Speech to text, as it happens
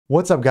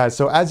What's up, guys?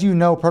 So as you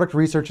know, product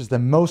research is the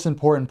most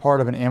important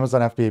part of an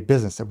Amazon FBA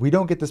business. If we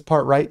don't get this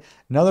part right,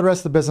 none of the rest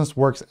of the business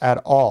works at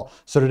all.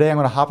 So today I'm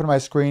going to hop into my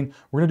screen.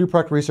 We're going to do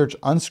product research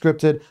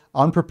unscripted,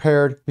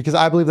 unprepared, because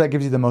I believe that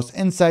gives you the most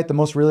insight, the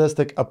most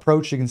realistic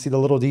approach. You can see the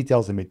little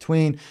details in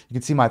between. You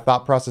can see my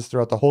thought process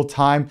throughout the whole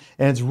time.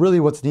 And it's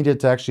really what's needed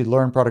to actually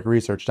learn product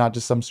research, not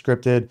just some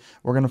scripted,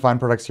 we're going to find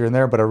products here and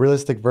there, but a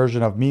realistic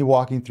version of me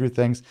walking through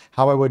things,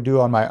 how I would do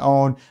on my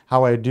own,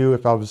 how I do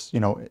if I was,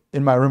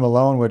 in my room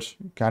alone, which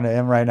kind of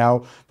am right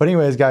now. But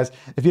anyways, guys,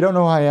 if you don't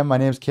know who I am, my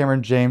name is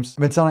Cameron James.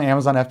 I've been selling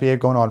Amazon FBA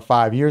going on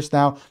 5 years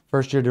now.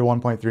 First year did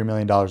 $1.3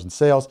 million in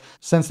sales.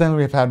 Since then,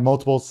 we've had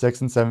multiple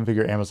 6- and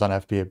 7-figure Amazon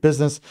FBA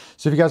business.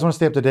 So if you guys want to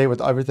stay up to date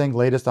with everything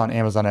latest on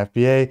Amazon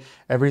FBA,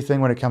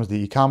 everything when it comes to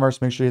e-commerce,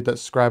 make sure you hit that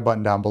subscribe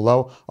button down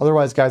below.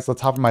 Otherwise, guys,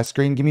 let's hop on my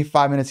screen. Give me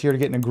 5 minutes here to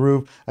get in a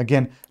groove.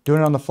 Again,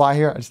 doing it on the fly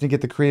here. I just need to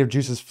get the creative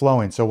juices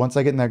flowing. So once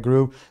I get in that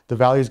groove, the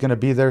value is going to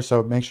be there.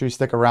 So make sure you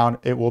stick around.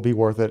 It will be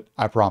worth it.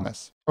 I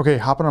promise. Okay,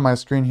 hopping on my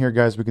screen here,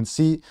 guys, we can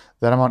see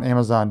that I'm on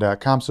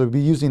Amazon.com. So we'll be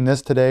using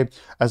this today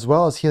as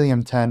well as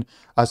Helium 10.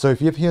 So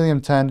if you have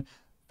Helium 10,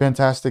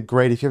 fantastic,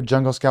 great. If you have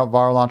Jungle Scout,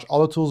 Viral Launch,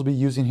 all the tools we'll be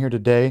using here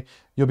today,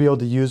 you'll be able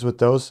to use with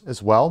those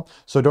as well.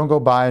 So don't go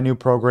buy a new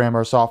program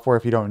or software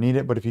if you don't need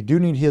it. But if you do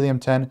need Helium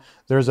 10,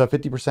 there's a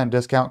 50%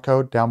 discount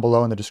code down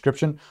below in the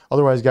description.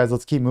 Otherwise, guys,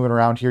 let's keep moving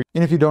around here.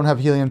 And if you don't have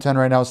Helium 10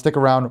 right now, stick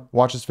around,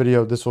 watch this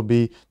video. This will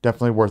be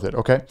definitely worth it,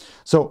 okay?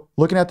 So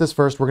looking at this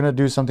first, we're gonna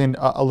do something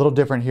a little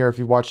different here. If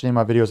you've watched any of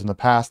my videos in the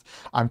past,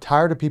 I'm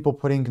tired of people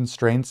putting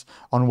constraints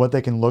on what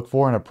they can look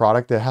for in a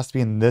product that has to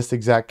be in this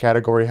exact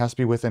category, it has to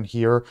be within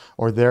here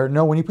or there.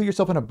 No, when you put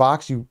yourself in a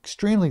box, you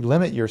extremely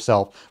limit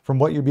yourself from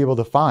what you'll be able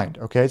to find,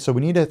 okay? So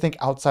we need to think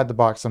outside the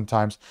box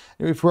sometimes.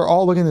 If we're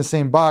all looking in the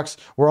same box,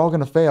 we're all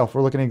gonna fail if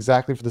we're looking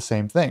exactly for the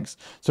same things.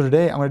 So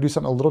today I'm gonna do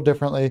something a little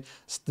differently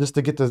just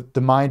to get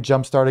the mind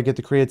jump started, get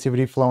the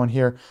creativity flowing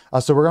here.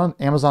 So we're on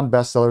Amazon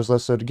bestsellers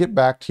list. So to get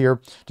back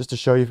here, just to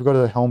show you, if you go to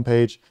the home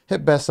page,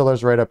 hit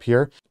bestsellers right up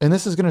here. And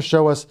this is gonna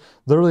show us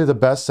literally the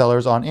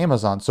bestsellers on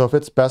Amazon. So if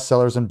it's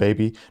bestsellers in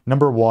baby,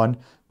 #1,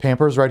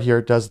 Pampers right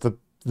here does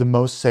the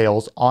most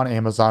sales on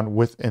Amazon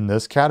within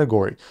this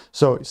category.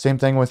 So same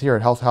thing with here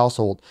at health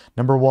household.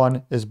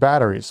 #1 is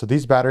batteries. So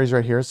these batteries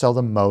right here sell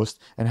the most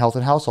in health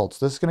and household.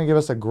 So this is going to give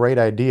us a great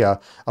idea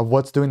of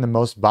what's doing the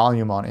most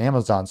volume on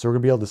Amazon. So we're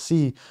going to be able to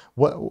see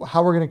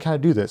how we're going to kind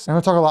of do this. I'm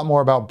going to talk a lot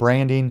more about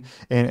branding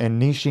and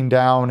niching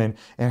down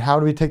and how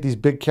do we take these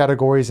big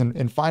categories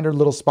and find our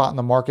little spot in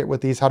the market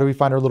with these. How do we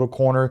find our little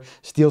corner,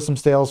 steal some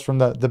sales from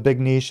the big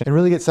niche and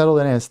really get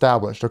settled in and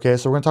established. Okay,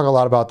 so we're going to talk a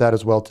lot about that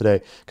as well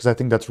today because I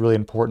think that's really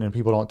important and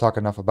people don't talk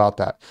enough about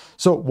that.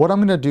 So what I'm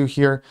going to do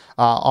here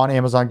on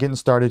Amazon, getting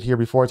started here,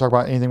 before I talk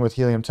about anything with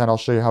Helium 10, I'll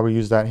show you how we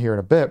use that here in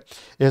a bit,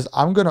 is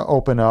I'm going to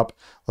open up,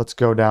 let's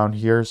go down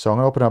here. So I'm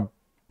going to open up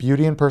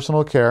beauty and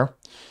personal care,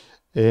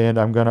 and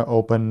I'm going to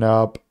open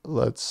up,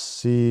 let's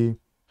see,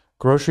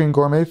 grocery and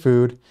gourmet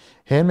food,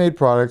 handmade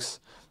products,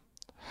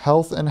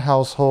 health and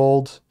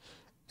household,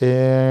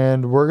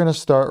 and we're going to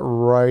start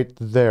right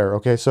there.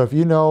 Okay, so if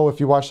you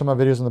watched some of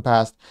my videos in the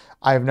past,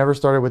 I've never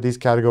started with these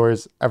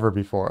categories ever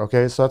before.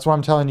 Okay, so that's why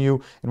I'm telling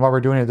you, and why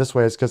we're doing it this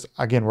way is because,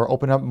 again, we're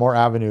opening up more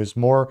avenues,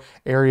 more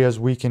areas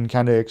we can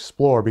kind of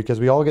explore, because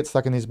we all get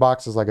stuck in these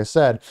boxes, like I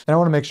said. And I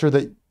want to make sure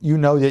that you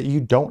know that you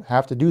don't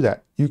have to do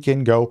that. You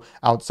can go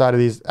outside of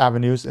these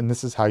avenues, and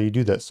this is how you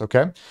do this,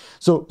 okay?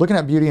 So looking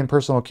at beauty and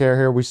personal care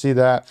here, we see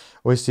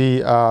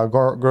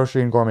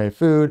grocery and gourmet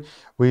food,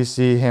 we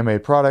see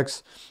handmade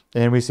products,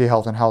 and we see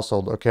health and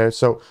household, okay?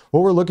 So what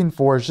we're looking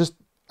for is just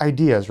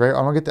ideas, right?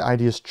 I want to get the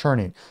ideas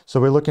churning. So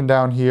we're looking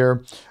down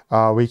here.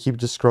 We keep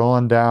just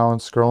scrolling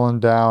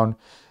down.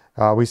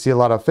 We see a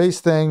lot of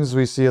face things.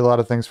 We see a lot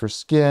of things for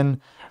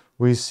skin.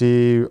 We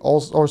see all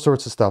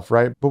sorts of stuff,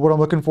 right? But what I'm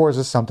looking for is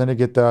just something to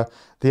get the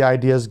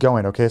ideas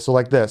going, okay? So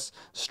like this,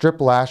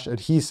 strip lash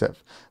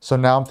adhesive. So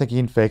now I'm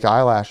thinking fake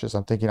eyelashes.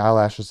 I'm thinking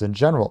eyelashes in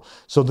general.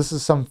 So this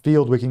is some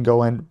field we can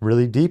go in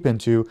really deep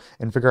into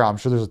and figure out. I'm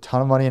sure there's a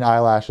ton of money in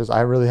eyelashes.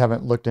 I really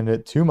haven't looked into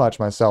it too much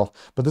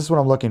myself, but this is what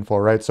I'm looking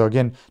for, right? So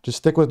again, just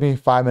stick with me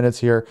 5 minutes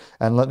here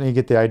and let me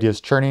get the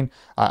ideas churning.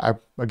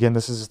 Again,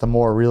 this is just a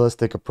more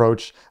realistic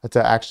approach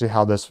to actually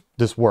how this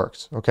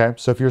works, okay?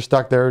 So if you're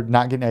stuck there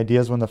not getting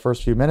ideas within the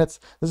first few minutes,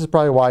 this is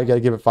probably why you got to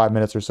give it 5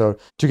 minutes or so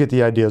to get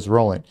the ideas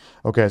rolling.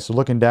 Okay, so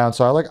looking down,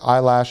 so I like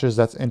eyelashes,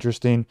 that's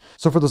interesting.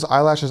 So for those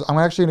eyelashes, I'm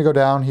actually gonna go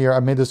down here. I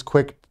made this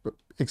quick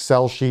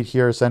Excel sheet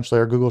here, essentially,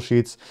 or Google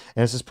Sheets,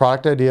 and it's just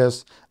product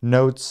ideas,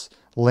 notes,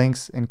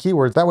 links, and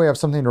keywords. That way I have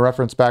something to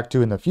reference back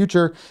to in the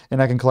future, and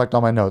I can collect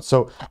all my notes.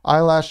 So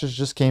eyelashes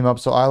just came up,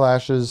 so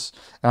eyelashes,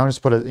 and I'm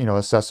just put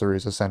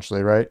accessories,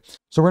 essentially, right?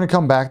 So we're gonna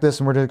come back this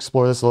and we're gonna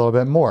explore this a little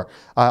bit more.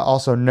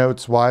 Also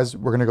notes wise,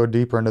 we're gonna go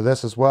deeper into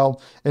this as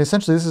well. And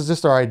essentially this is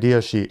just our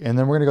idea sheet. And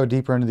then we're gonna go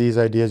deeper into these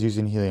ideas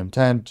using Helium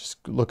 10,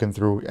 just looking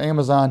through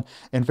Amazon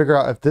and figure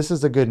out if this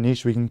is a good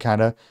niche we can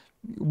kind of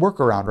work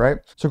around, right?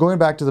 So going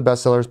back to the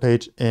bestsellers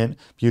page in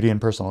beauty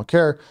and personal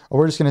care,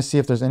 we're just going to see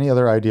if there's any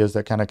other ideas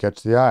that kind of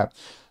catch the eye.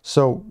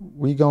 So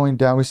we going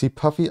down, we see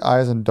puffy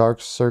eyes and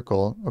dark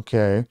circle.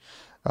 Okay,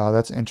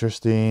 that's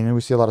interesting. And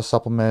we see a lot of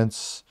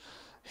supplements,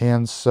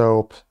 hand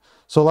soap.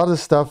 So a lot of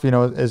this stuff, you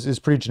know, is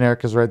pretty generic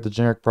because, right, the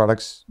generic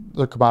products,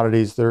 the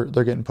commodities, they're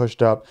getting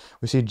pushed up.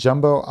 We see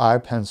jumbo eye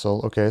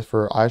pencil, okay,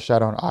 for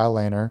eyeshadow and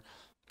eyeliner.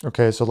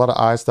 Okay, so a lot of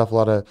eye stuff, a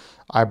lot of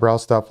eyebrow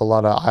stuff, a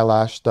lot of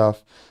eyelash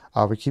stuff.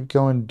 We keep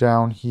going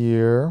down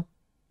here.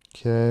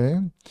 Okay,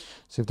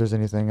 see if there's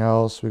anything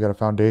else. We got a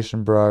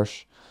foundation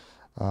brush.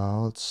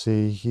 Let's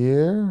see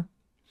here.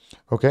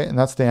 Okay, and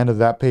that's the end of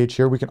that page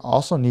here. We can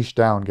also niche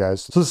down,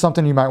 guys. So this is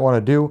something you might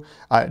want to do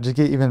to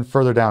get even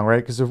further down, right?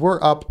 Because if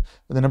we're up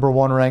the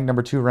 #1 rank,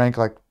 #2 rank,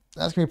 like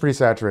that's gonna be pretty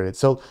saturated.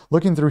 So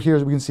looking through here,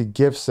 we can see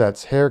gift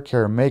sets, hair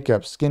care,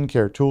 makeup,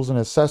 skincare, tools and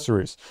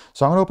accessories.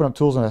 So I'm gonna open up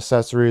tools and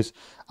accessories.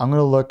 I'm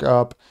gonna look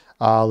up,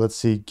 let's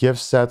see, gift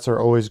sets are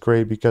always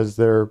great because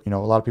they're, you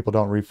know, a lot of people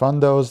don't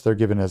refund those. They're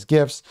given as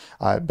gifts,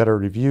 better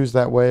reviews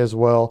that way as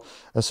well.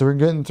 So we're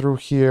getting through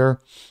here.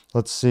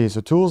 Let's see, so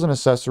tools and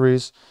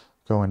accessories.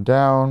 Going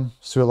down,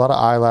 so a lot of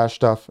eyelash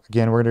stuff.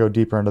 Again, we're gonna go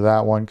deeper into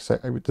that one because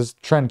this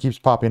trend keeps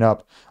popping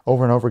up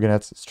over and over again.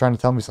 It's trying to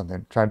tell me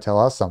something, trying to tell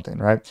us something,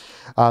 right?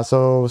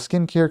 So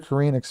skincare,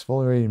 Korean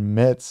exfoliating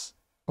mitts.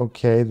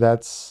 Okay,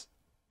 that's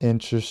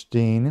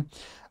interesting.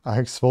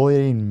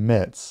 Exfoliating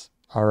mitts.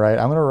 All right,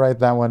 I'm gonna write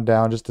that one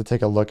down just to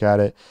take a look at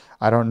it.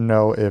 I don't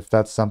know if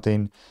that's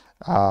something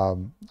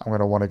I'm going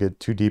to want to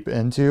get too deep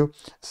into.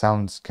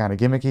 Sounds kind of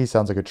gimmicky,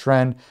 sounds like a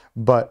trend,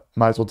 but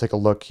might as well take a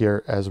look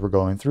here as we're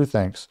going through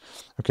things.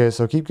 Okay,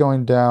 so keep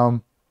going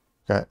down.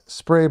 Got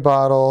spray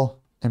bottle,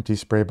 empty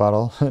spray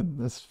bottle.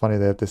 It's funny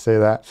they have to say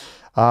that.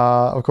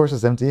 Of course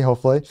it's empty,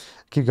 hopefully.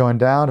 Keep going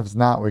down. If it's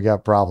not, we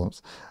got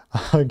problems.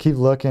 Keep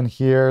looking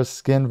here.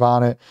 Skin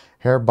bonnet,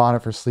 hair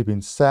bonnet for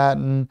sleeping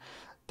satin,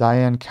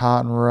 Diane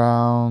cotton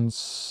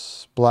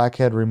rounds,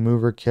 blackhead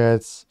remover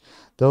kits.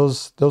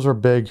 Those were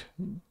big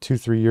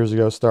 2-3 years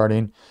ago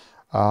starting.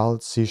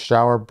 Let's see,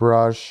 shower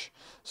brush.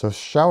 So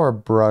shower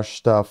brush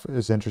stuff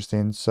is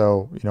interesting.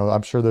 So, you know,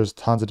 I'm sure there's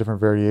tons of different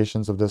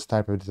variations of this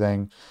type of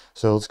thing.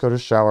 So let's go to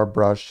shower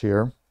brush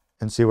here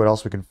and see what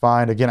else we can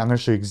find. Again, I'm going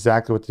to show you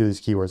exactly what to do these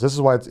keywords. This is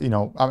why it's, you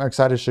know, I'm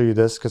excited to show you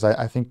this because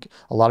I think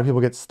a lot of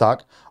people get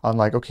stuck on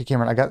like, okay,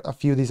 Cameron, I got a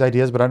few of these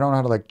ideas, but I don't know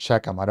how to like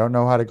check them. I don't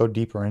know how to go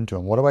deeper into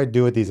them. What do I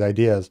do with these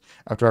ideas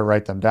after I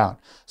write them down?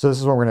 So this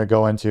is what we're going to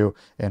go into,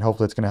 and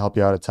hopefully it's going to help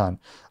you out a ton.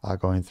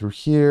 Going through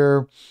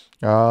here,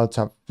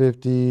 top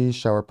 50,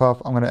 shower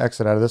puff. I'm going to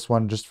exit out of this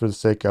one just for the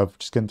sake of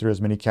just getting through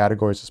as many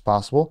categories as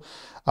possible.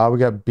 We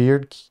got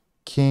beard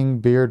king,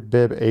 beard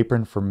bib,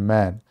 apron for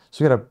men.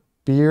 So we got a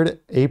beard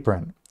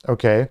apron.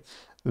 Okay,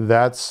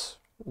 that's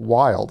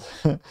wild.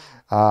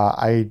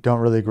 I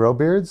don't really grow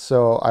beards,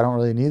 so I don't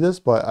really need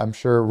this, but I'm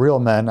sure real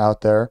men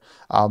out there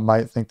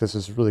might think this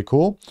is really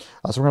cool.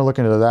 So we're gonna look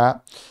into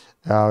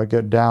that. We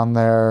get down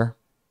there,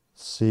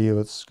 see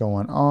what's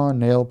going on.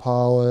 Nail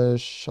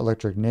polish,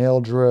 electric nail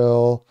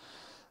drill,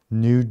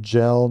 new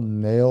gel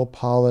nail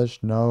polish,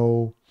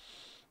 no.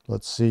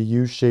 Let's see,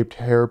 U-shaped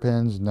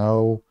hairpins,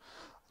 no.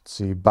 Let's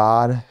see,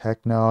 bod,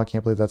 heck no, I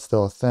can't believe that's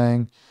still a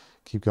thing.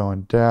 Keep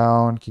going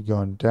down, keep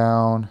going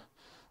down.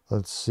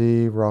 Let's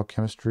see, raw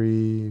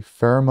chemistry,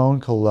 pheromone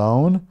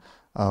cologne.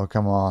 Oh,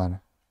 come on.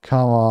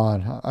 Come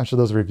on. I'm sure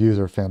those reviews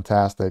are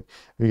fantastic.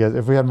 Because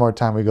if we had more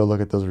time, we'd go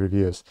look at those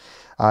reviews.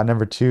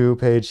 #2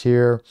 page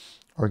here,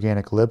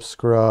 organic lip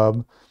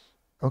scrub.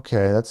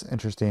 Okay, that's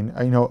interesting.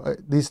 You know,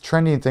 these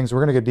trending things,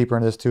 we're going to get deeper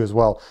into this too as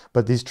well,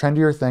 but these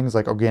trendier things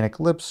like organic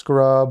lip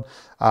scrub,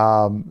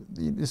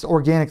 just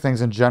organic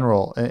things in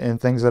general, and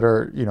things that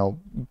are, you know,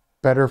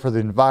 better for the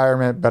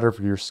environment, better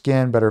for your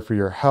skin, better for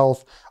your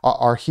health,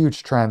 are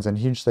huge trends and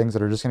huge things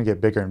that are just going to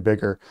get bigger and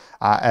bigger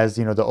as,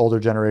 you know, the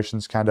older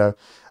generations kind of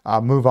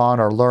move on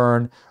or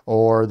learn,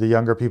 or the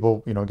younger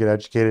people, you know, get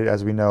educated.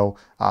 As we know,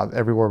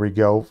 everywhere we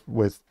go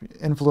with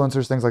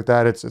influencers, things like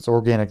that, it's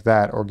organic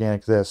that,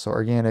 organic this,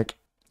 organic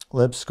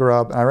lip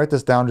scrub. And I write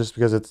this down just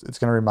because it's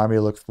going to remind me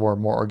to look for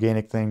more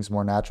organic things,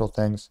 more natural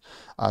things,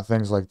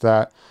 things like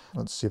that.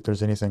 Let's see if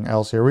there's anything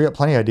else here. We got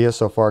plenty of ideas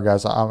so far,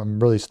 guys. I'm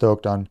really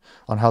stoked on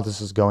how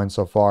this is going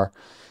so far.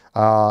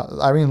 I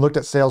haven't even looked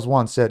at sales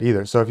once yet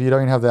either. So if you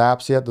don't even have the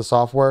apps yet, the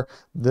software,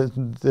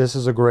 this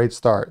is a great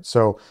start.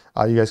 So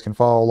you guys can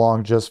follow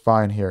along just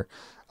fine here.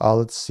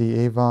 Let's see,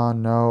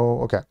 Avon, no.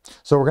 Okay,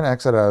 so we're going to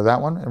exit out of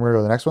that one, and we're going to go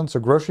to the next one. So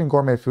grocery and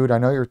gourmet food. I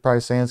know you're probably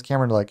saying,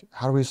 Cameron, like,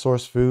 how do we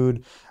source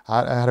food?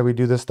 How do we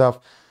do this stuff?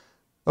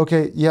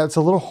 Okay, yeah, it's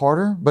a little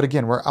harder, but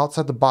again, we're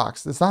outside the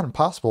box. It's not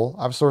impossible.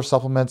 I've sourced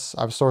supplements,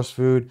 I've sourced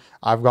food,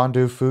 I've gone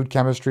to food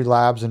chemistry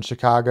labs in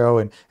Chicago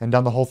and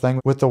done the whole thing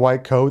with the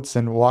white coats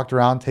and walked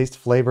around, taste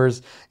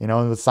flavors, you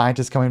know, with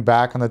scientists coming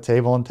back on the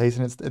table and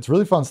tasting it. It's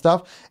really fun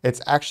stuff. It's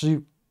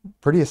actually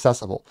pretty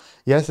accessible.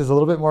 Yes, it's a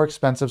little bit more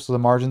expensive, so the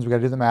margins, we got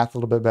to do the math a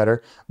little bit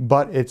better,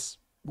 but it's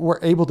we're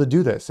able to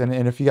do this. And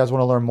if you guys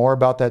want to learn more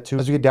about that too,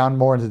 as we get down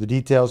more into the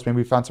details, maybe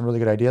we found some really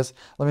good ideas,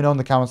 let me know in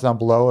the comments down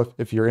below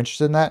if you're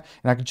interested in that,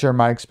 and I can share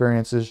my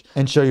experiences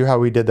and show you how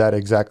we did that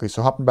exactly.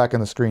 So hopping back on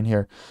the screen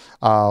here,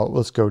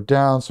 let's go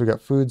down. So we got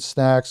food,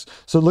 snacks.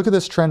 So look at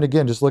this trend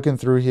again, just looking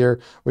through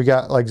here, we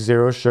got like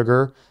 0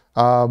 sugar,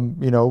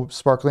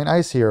 sparkling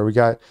ice here. We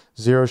got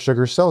 0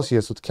 sugar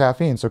Celsius with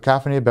caffeine. So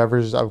caffeinated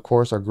beverages, of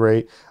course, are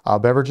great.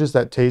 Beverages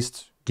that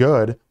taste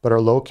good but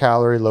are low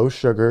calorie, low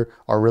sugar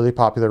are really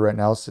popular right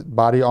now.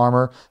 Body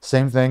Armor,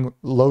 same thing,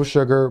 low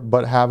sugar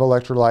but have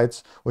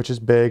electrolytes, which is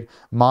big.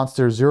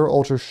 Monster, 0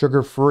 ultra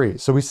sugar free.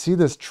 So we see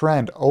this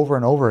trend over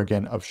and over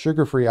again of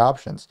sugar free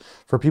options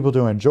for people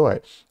to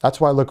enjoy. That's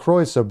why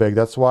LaCroix is so big.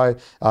 That's why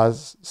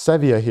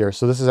Stevia here.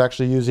 So this is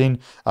actually using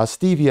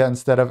stevia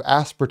instead of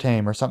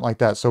aspartame or something like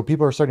that. So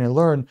people are starting to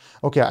learn,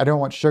 okay, I don't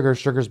want sugar.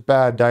 Sugar's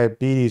bad.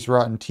 Diabetes,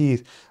 rotten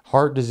teeth,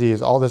 heart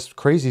disease, all this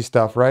crazy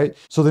stuff, right?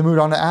 So they moved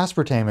on to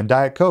aspartame and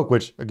Diet Coke,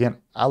 which again,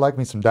 I like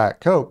me some Diet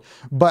Coke,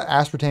 but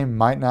aspartame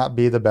might not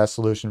be the best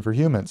solution for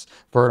humans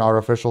for an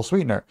artificial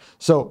sweetener.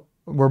 So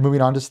we're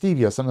moving on to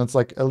stevia, something that's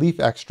like a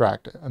leaf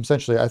extract.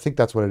 Essentially, I think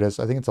that's what it is.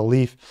 I think it's a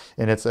leaf,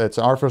 and it's an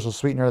artificial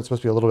sweetener that's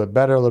supposed to be a little bit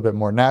better, a little bit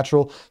more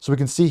natural. So we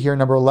can see here,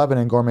 number 11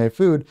 in gourmet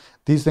food,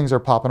 these things are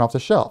popping off the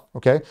shelf,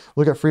 okay?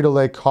 Look at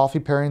Frito-Lay coffee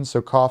pairings.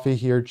 So coffee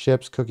here,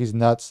 chips, cookies,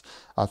 nuts,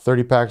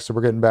 30 packs. So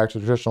we're getting back to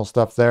traditional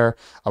stuff there.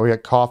 We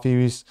got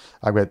coffees,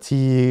 we got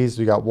teas,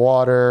 we got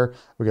water,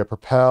 we got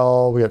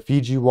Propel, we got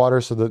Fiji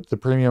water. So the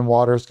premium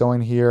water is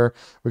going here.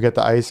 We got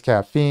the iced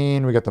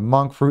caffeine, we got the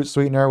monk fruit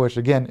sweetener, which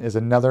again is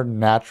another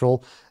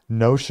natural,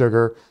 no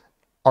sugar,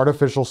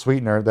 artificial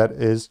sweetener that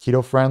is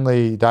keto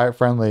friendly, diet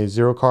friendly,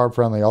 0 carb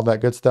friendly, all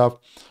that good stuff.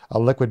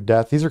 Liquid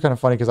Death. These are kind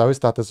of funny because I always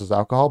thought this was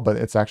alcohol, but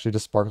it's actually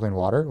just sparkling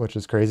water, which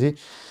is crazy.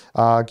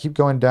 Keep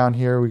going down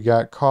here. We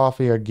got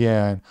coffee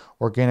again,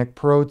 organic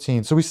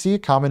protein. So we see a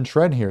common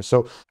trend here.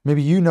 So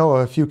maybe you know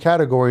a few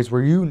categories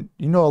where you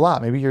know a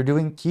lot. Maybe you're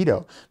doing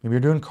keto. Maybe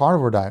you're doing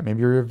carnivore diet. Maybe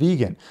you're a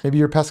vegan. Maybe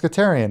you're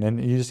pescatarian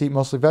and you just eat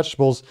mostly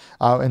vegetables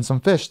and some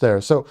fish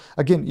there. So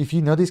again, if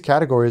you know these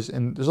categories,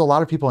 and there's a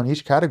lot of people in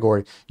each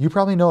category, you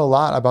probably know a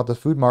lot about the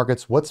food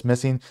markets, what's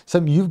missing,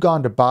 something you've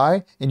gone to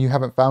buy and you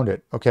haven't found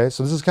it. Okay,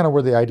 so this is kind of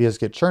where the ideas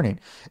get churning.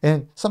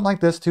 And something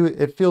like this too,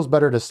 it feels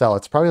better to sell.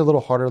 It's probably a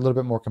little harder, a little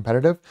bit more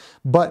competitive,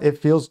 but it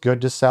feels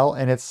good to sell,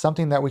 and it's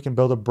something that we can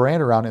build a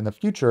brand around in the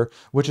future,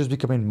 which is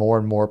becoming more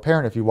and more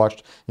apparent. If you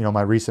watched,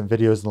 my recent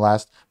videos in the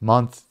last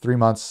month, 3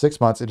 months,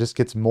 6 months, it just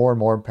gets more and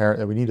more apparent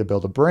that we need to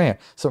build a brand,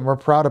 something we're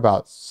proud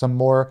about, some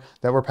more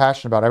that we're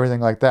passionate about, everything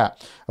like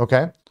that.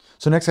 Okay.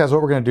 So next, guys,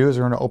 what we're going to do is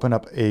we're going to open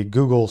up a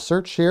Google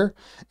search here,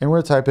 and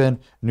we're going to type in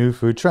new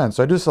food trends.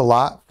 So I do this a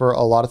lot for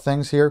a lot of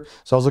things here.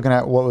 So I was looking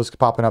at what was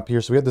popping up here.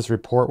 So we had this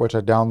report, which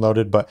I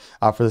downloaded, but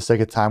for the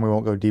sake of time, we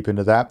won't go deep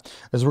into that.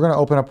 Is we're going to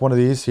open up one of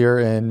these here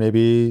in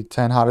maybe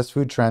 10 hottest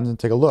food trends and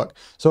take a look.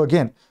 So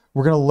again,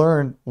 we're going to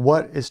learn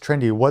what is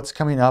trendy, what's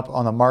coming up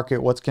on the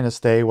market, what's going to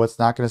stay, what's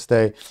not going to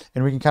stay.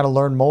 And we can kind of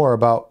learn more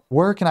about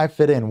where can I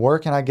fit in? Where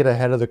can I get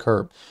ahead of the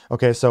curve?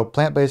 Okay, so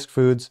plant-based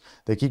foods,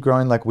 they keep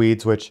growing like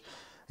weeds, which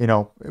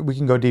we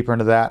can go deeper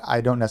into that. I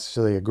don't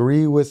necessarily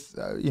agree with,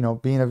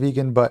 being a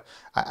vegan, but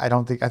I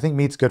think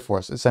meat's good for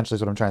us, essentially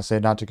is what I'm trying to say,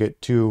 not to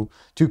get too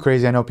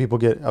crazy. I know people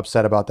get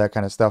upset about that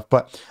kind of stuff,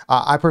 but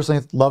I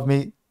personally love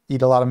meat,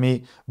 eat a lot of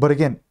meat. But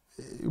again,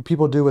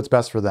 people do what's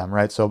best for them,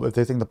 right? So if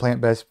they think the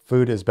plant-based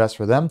food is best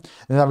for them,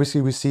 then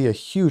obviously we see a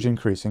huge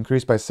increase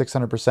by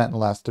 600% in the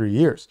last 3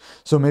 years.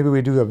 So maybe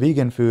we do a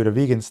vegan food, a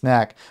vegan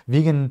snack,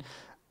 vegan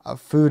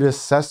food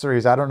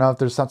accessories. I don't know if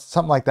there's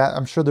something like that.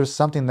 I'm sure there's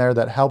something there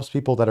that helps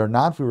people that are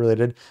not food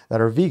related that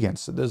are vegans.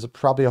 So there's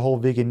probably a whole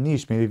vegan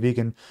niche, maybe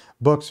vegan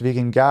books,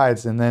 vegan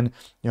guides, and then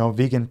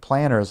vegan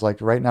planners like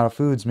writing out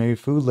foods, maybe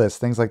food lists,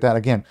 things like that.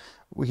 Again,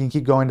 we can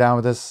keep going down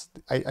with this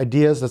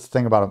ideas. That's the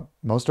thing about them.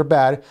 Most are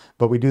bad,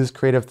 but we do this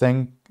creative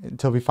thing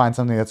until we find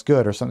something that's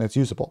good or something that's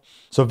usable.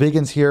 So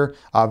vegans here,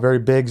 very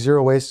big.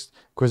 Zero waste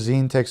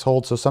cuisine takes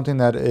hold. So something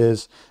that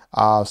is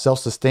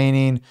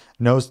self-sustaining,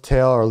 nose to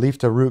tail or leaf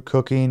to root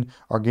cooking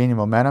are gaining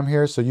momentum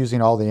here. So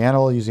using all the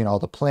animal, using all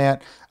the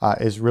plant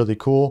is really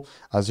cool.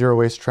 Zero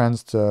waste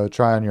trends to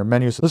try on your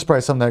menu. So this is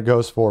probably something that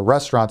goes for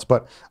restaurants,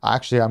 but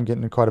actually I'm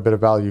getting quite a bit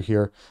of value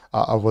here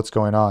of what's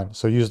going on.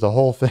 So use the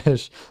whole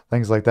fish,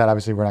 things like that.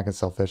 Obviously we're not going to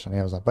sell fish on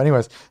Amazon, but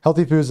anyways,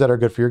 healthy foods that are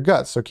good for your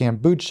gut. So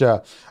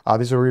kombucha,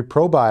 these are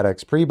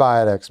probiotics,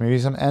 prebiotics, maybe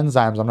some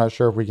enzymes. I'm not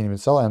sure if we can even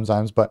sell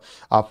enzymes, but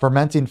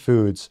fermenting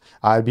foods.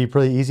 It'd be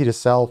pretty easy to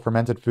sell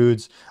fermented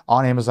foods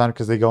on Amazon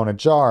because they go in a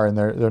jar and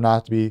they're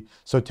not to be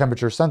so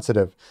temperature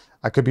sensitive.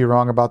 I could be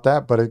wrong about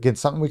that, but again,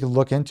 something we can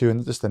look into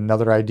and just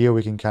another idea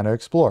we can kind of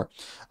explore.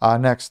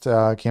 Next,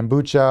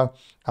 kombucha,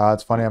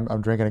 It's funny,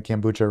 I'm drinking a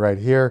kombucha right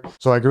here.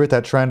 So I agree with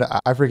that trend.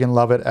 I freaking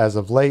love it as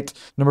of late.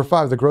 Number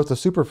 5, the growth of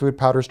superfood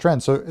powders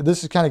trend. So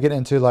this is kind of getting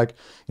into like,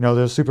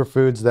 there's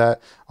superfoods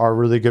that are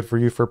really good for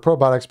you for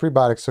probiotics,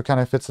 prebiotics. So kind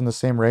of fits in the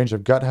same range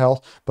of gut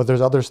health, but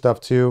there's other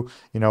stuff too.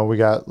 We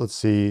got, let's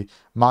see,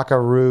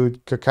 maca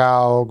root,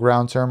 cacao,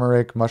 ground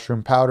turmeric,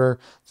 mushroom powder,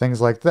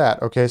 things like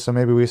that. Okay, so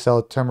maybe we sell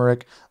a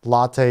turmeric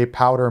latte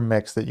powder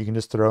mix that you can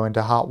just throw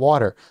into hot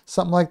water,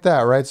 something like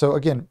that, right? So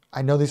again,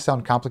 I know these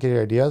sound complicated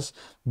ideas,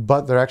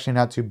 but they're actually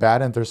not too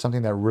bad. And if there's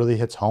something that really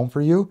hits home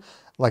for you,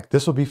 like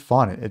this will be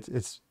fun.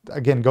 It's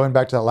again, going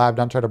back to that lab,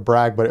 not trying to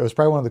brag, but it was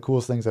probably one of the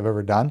coolest things I've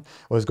ever done,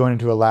 was going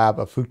into a lab,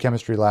 a food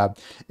chemistry lab,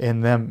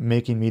 and them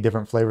making me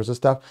different flavors of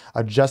stuff,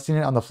 adjusting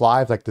it on the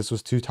fly. Like this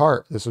was too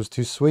tart, this was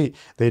too sweet.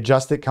 They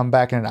adjust it, come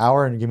back in an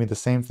hour and give me the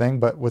same thing,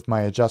 but with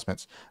my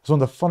adjustments. It's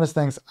one of the funnest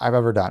things I've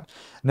ever done.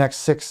 Next,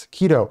 6,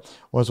 keto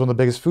was one of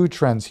the biggest food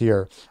trends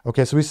here.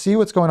 Okay, so we see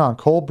what's going on.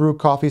 Cold brew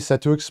coffee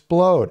set to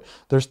explode.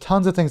 There's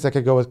tons of things that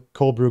could go with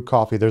cold brew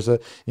coffee. There's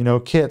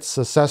kits,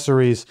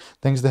 accessories,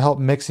 things to help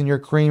mix in your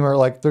creamer.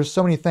 Like there's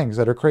so many things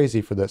that are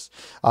crazy for this.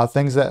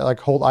 Things that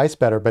like hold ice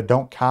better but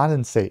don't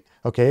condensate.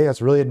 Okay,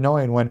 that's really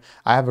annoying when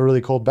I have a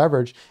really cold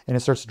beverage and it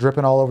starts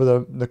dripping all over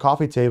the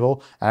coffee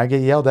table and I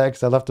get yelled at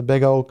because I left a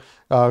big old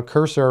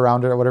cursor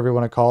around it, or whatever you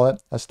want to call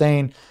it, a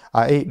stain.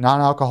 8,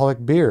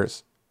 non-alcoholic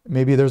beers.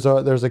 Maybe there's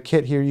a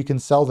kit here, you can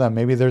sell them.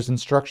 Maybe there's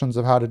instructions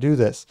of how to do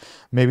this.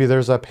 Maybe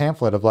there's a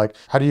pamphlet of like,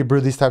 how do you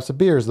brew these types of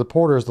beers, the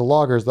porters, the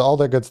lagers, all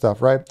that good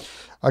stuff, right?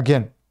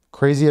 Again,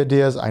 crazy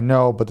ideas, I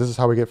know, but this is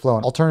how we get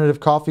flowing. Alternative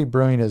coffee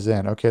brewing is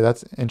in. Okay,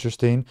 that's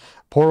interesting.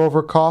 Pour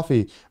over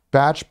coffee,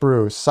 batch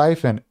brew,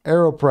 siphon,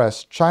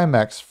 AeroPress,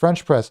 Chimex,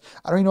 French press.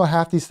 I don't even know what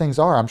half these things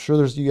are. I'm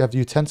sure you have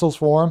utensils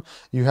for them,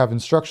 you have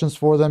instructions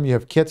for them, you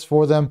have kits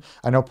for them.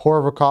 I know pour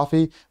over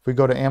coffee. If we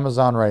go to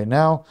Amazon right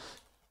now,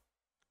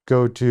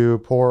 go to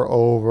pour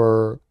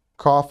over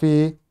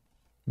coffee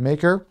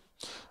maker,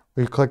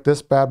 we click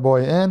this bad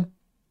boy in.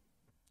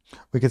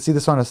 We can see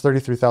this one has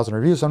 33,000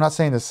 reviews. So I'm not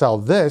saying to sell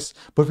this,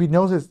 but if we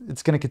know that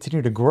it's going to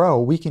continue to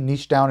grow, we can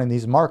niche down in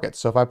these markets.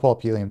 So if I pull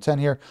up Helium 10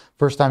 here,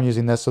 first time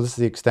using this. So this is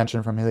the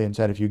extension from Helium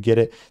 10. If you get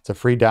it, it's a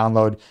free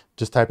download.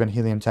 Just type in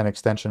Helium 10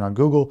 extension on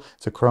Google.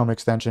 It's a Chrome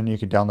extension. You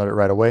can download it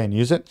right away and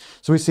use it.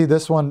 So we see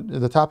this one,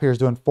 the top here is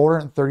doing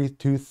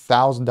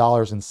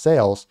 $432,000 in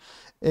sales,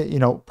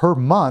 per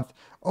month.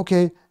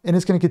 Okay, and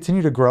it's going to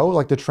continue to grow.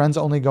 Like the trend's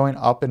only going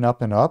up and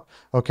up and up.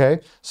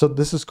 Okay, so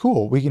this is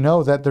cool. We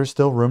know that there's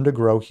still room to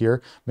grow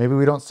here. Maybe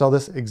we don't sell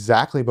this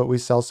exactly, but we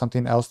sell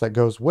something else that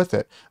goes with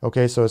it.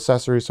 Okay, so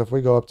accessories. So if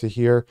we go up to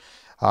here,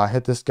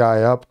 hit this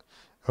guy up.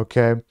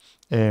 Okay,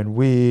 and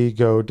we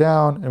go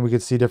down and we can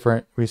see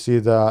we see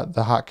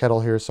the hot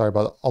kettle here. Sorry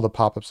about all the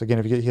pop-ups. Again,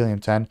 if you get Helium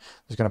 10,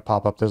 it's going to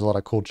pop up. There's a lot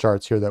of cool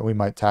charts here that we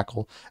might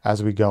tackle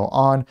as we go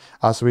on.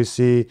 So we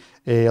see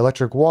a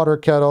electric water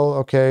kettle.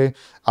 Okay,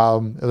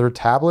 there are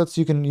tablets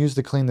you can use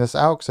to clean this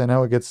out, because I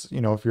know it gets,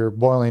 if you're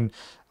boiling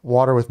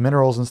water with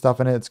minerals and stuff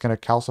in it, it's going to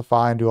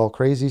calcify and do all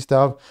crazy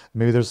stuff.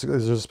 Maybe there's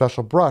a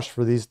special brush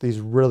for these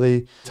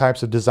really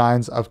types of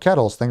designs of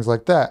kettles, things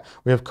like that.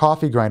 We have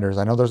coffee grinders.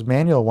 I know there's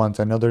manual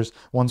ones. I know there's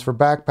ones for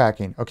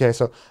backpacking. Okay,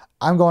 so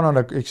I'm going on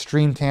an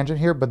extreme tangent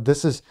here, but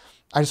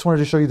I just wanted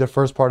to show you the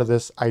first part of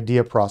this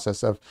idea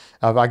process of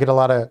I get a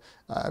lot of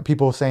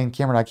people saying,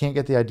 Cameron, I can't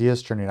get the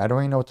ideas churning. I don't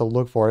even know what to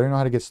look for. I don't know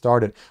how to get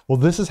started. Well,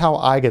 this is how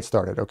I get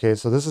started. Okay,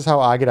 so this is how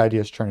I get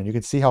ideas churning. You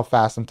can see how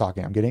fast I'm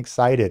talking. I'm getting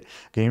excited,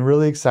 getting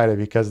really excited,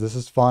 because this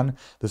is fun.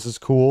 This is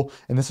cool.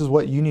 And this is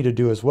what you need to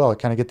do as well.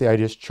 Kind of get the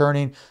ideas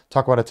churning,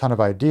 talk about a ton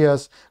of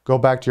ideas, go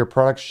back to your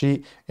product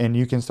sheet, and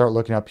you can start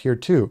looking up here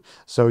too.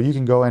 So you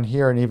can go in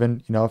here and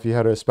even, if you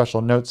had a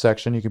special notes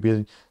section, you could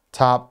be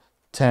top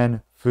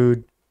 10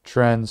 food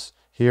trends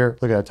here.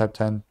 Look at I type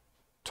 10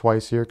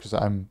 twice here because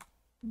I'm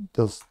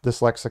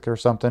dyslexic or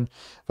something.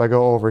 If I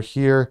go over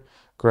here,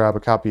 grab a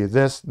copy of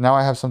this, now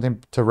I have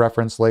something to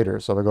reference later.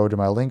 So if I go to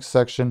my links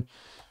section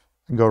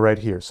and go right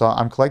here. So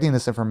I'm collecting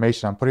this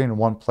information, I'm putting it in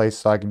one place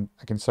so I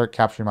can start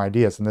capturing my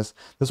ideas. And this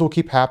will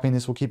keep happening.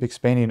 This will keep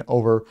expanding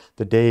over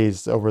the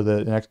days, over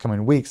the next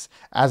coming weeks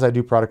as I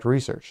do product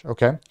research.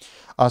 Okay.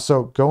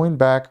 So going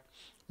back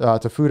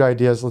to food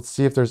ideas, let's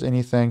see if there's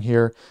anything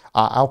here.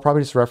 I'll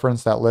probably just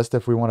reference that list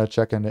if we want to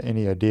check into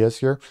any ideas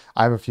here.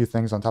 I have a few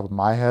things on top of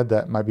my head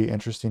that might be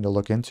interesting to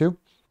look into.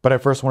 But I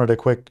first wanted to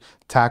quick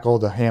tackle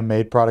the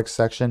handmade products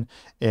section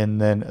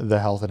and then the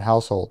health and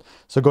household.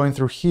 So going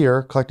through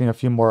here, collecting a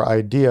few more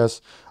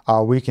ideas,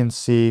 we can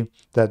see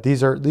that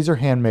these are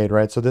handmade,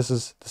 right? So this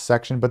is the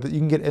section, but you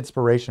can get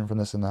inspiration from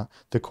this in the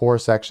decor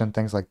section,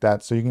 things like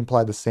that. So you can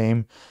apply the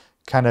same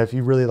kind of, if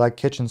you really like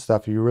kitchen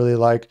stuff, if you really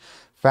like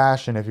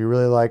fashion, if you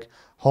really like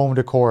home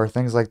decor,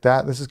 things like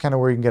that, this is kind of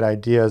where you can get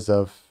ideas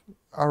of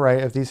all right,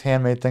 if these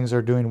handmade things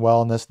are doing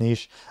well in this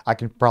niche, I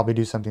can probably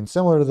do something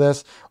similar to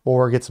this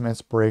or get some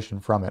inspiration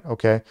from it,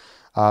 okay?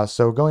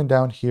 So going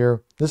down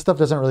here, this stuff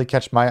doesn't really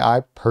catch my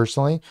eye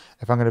personally,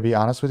 if I'm going to be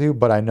honest with you,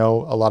 but I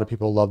know a lot of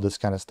people love this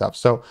kind of stuff.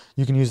 So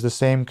you can use the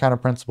same kind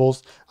of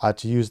principles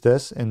to use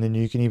this, and then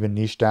you can even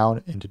niche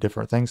down into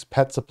different things.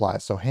 Pet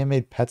supplies, so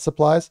handmade pet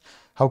supplies,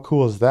 how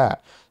cool is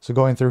that? So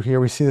going through here,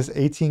 we see this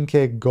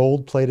 18K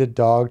gold-plated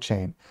dog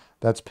chain.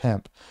 That's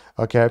pimp,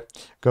 okay?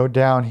 Go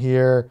down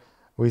here.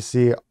 We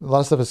see a lot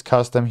of stuff is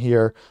custom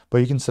here, but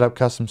you can set up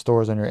custom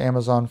stores on your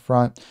Amazon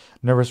front.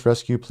 Nervous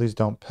rescue, please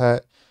don't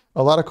pet.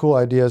 A lot of cool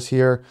ideas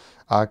here.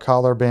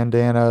 Collar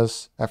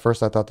bandanas. At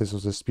first I thought this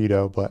was a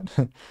Speedo, but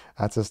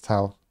that's just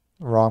how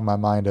wrong my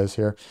mind is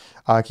here.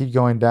 Keep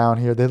going down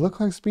here. They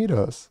look like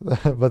Speedos,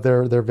 but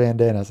they're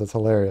bandanas. That's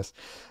hilarious.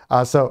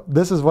 So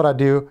this is what I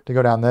do to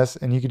go down this,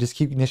 and you could just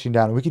keep niching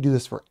down. We could do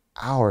this for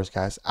hours,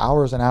 guys,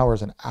 hours and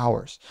hours and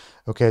hours.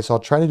 Okay, so I'll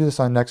try to do this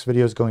on next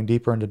videos, going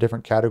deeper into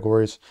different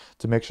categories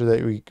to make sure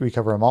that we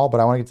cover them all, but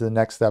I want to get to the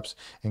next steps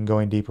in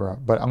going deeper.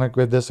 But I'm going to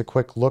give this a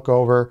quick look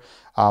over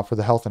for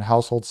the health and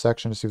household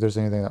section to see if there's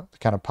anything that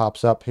kind of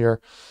pops up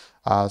here.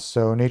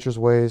 So Nature's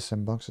Ways,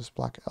 Symbunxus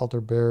black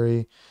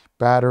elderberry,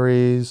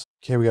 batteries.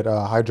 Okay, we got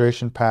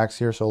hydration packs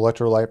here. So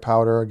electrolyte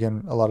powder.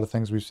 Again, a lot of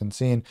things we've been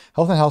seeing.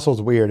 Health and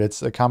household's weird.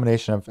 It's a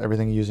combination of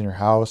everything you use in your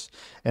house,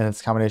 and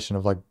it's a combination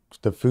of like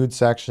the food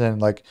section.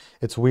 Like,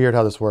 it's weird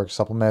how this works.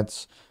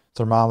 Supplements,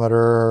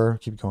 thermometer,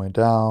 keep going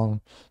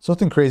down.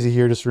 Something crazy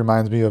here just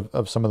reminds me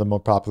of some of the more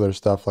popular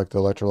stuff like the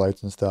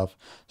electrolytes and stuff.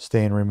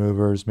 Stain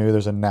removers. Maybe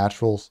there's a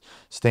natural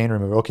stain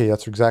remover. Okay,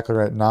 that's exactly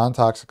right.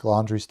 Non-toxic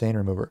laundry stain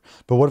remover.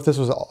 But what if this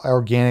was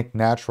organic,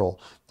 natural?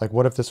 Like,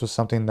 what if this was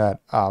something that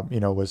you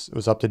know,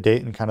 was up to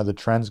date and kind of the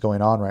trends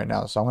going on right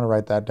now? So I'm going to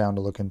write that down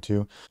to look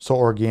into. So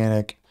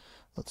organic,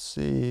 let's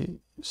see,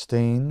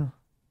 stain,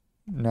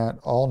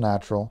 all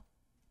natural,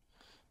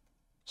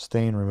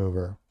 stain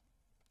remover.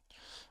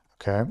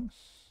 Okay,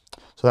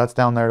 so that's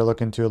down there to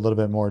look into a little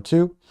bit more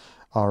too.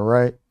 All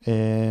right,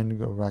 and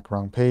go back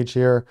wrong page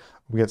here.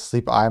 We get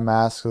sleep eye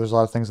masks. So there's a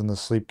lot of things in the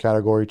sleep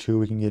category too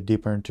we can get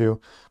deeper into.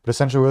 But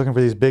essentially we're looking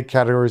for these big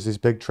categories, these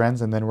big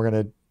trends, and then we're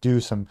going to do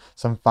some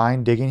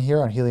fine digging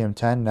here on Helium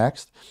 10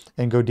 next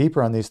and go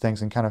deeper on these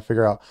things and kind of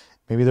figure out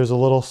maybe there's a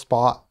little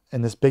spot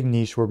in this big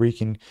niche where we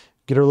can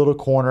get our little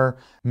corner,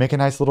 make a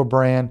nice little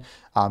brand,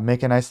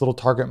 make a nice little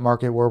target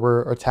market where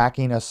we're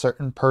attacking a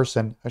certain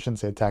person. I shouldn't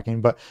say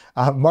attacking, but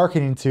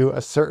marketing to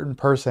a certain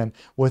person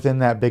within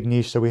that big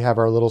niche. So we have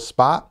our little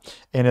spot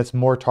and it's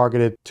more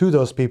targeted to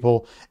those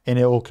people, and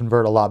it will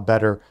convert a lot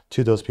better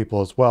to those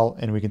people as well.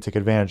 And we can take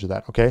advantage of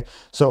that. Okay.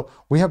 So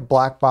we have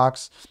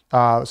Blackbox.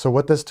 So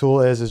what this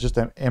tool is just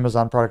an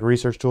Amazon product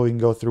research tool you can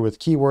go through with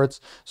keywords.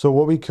 So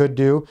what we could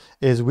do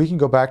is we can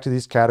go back to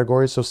these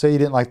categories. So say you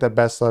didn't like that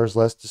bestsellers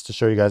list, just to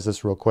show you guys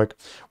this real quick.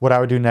 What I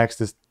would do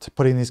next is to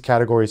put in these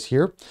categories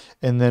here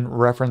and then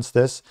reference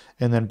this,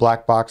 and then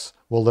Blackbox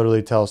will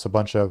literally tell us a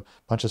bunch of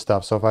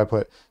stuff. So if I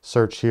put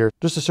search here,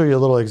 just to show you a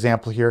little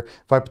example here,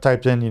 if I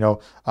typed in, you know,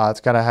 it's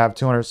got to have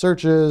 200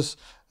 searches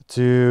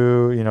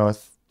to, you know,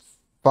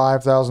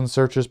 5,000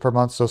 searches per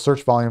month. So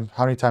search volume,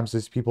 how many times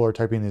these people are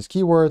typing these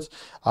keywords,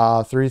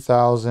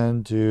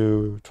 3,000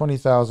 to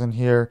 20,000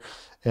 here.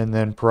 And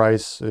then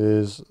price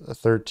is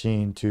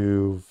 13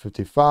 to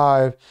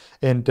 55.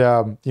 And,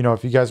 you know,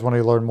 if you guys want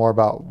to learn more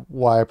about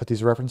why I put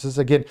these references,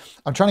 again,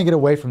 I'm trying to get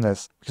away from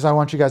this because I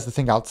want you guys to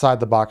think outside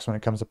the box when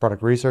it comes to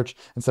product research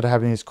instead of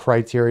having these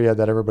criteria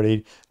that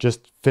everybody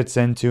just fits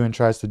into and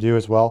tries to do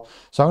as well.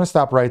 So I'm going to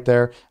stop right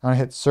there. I'm going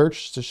to hit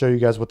search to show you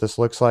guys what this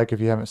looks like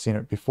if you haven't seen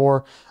it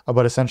before.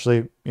 But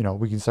essentially, you know,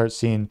 we can start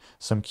seeing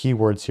some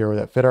keywords here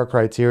that fit our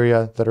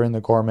criteria that are in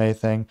the gourmet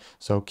thing.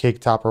 So cake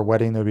topper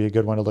wedding, that would be a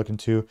good one to look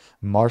into.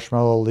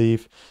 Marshmallow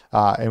leaf,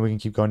 and we can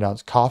keep going down.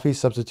 It's coffee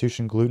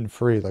substitution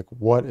gluten-free. Like,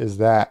 what is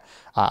that?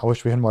 I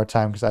wish we had more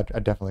time because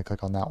I'd definitely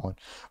click on that one.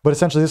 But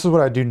essentially, this is what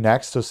I do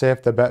next. So say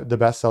if the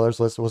best sellers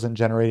list wasn't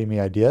generating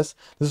me ideas,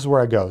 this is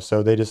where I go.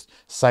 So they just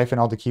siphon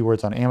all the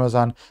keywords on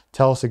Amazon,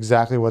 tell us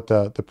exactly what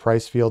the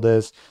price field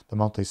is, the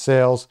monthly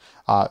sales,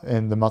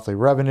 and the monthly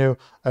revenue,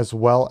 as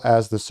well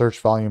as the search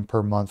volume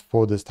per month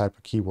for this type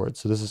of keyword.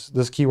 So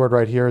this keyword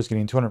right here is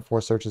getting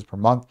 204 searches per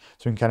month.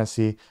 So we can kind of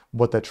see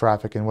what the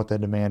traffic and what the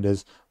demand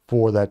is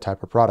for that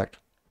type of product.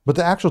 But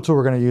the actual tool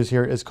we're going to use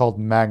here is called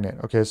Magnet.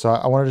 Okay, so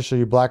I wanted to show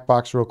you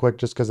Blackbox real quick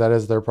just because that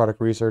is their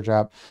product research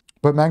app.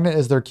 But Magnet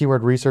is their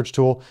keyword research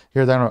tool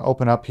here that I'm going to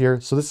open up here.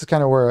 So this is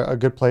kind of where a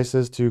good place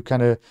is to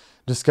kind of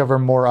discover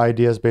more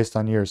ideas based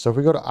on yours. So if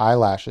we go to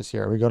eyelashes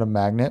here, we go to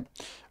Magnet.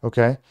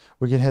 Okay,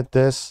 we can hit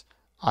this.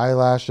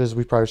 Eyelashes,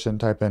 we probably shouldn't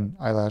type in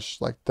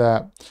eyelash like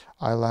that.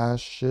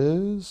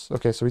 Eyelashes.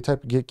 Okay, so we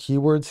type get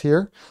keywords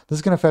here. This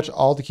is going to fetch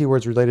all the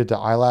keywords related to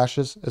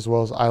eyelashes as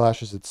well as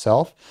eyelashes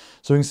itself.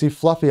 So we can see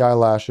fluffy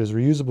eyelashes,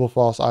 reusable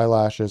false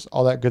eyelashes,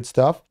 all that good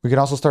stuff. We can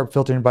also start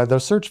filtering by their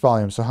search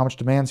volume. So how much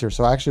demand's here?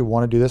 So I actually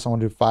want to do this. I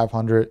want to do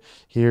 500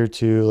 here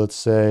to, let's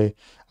say,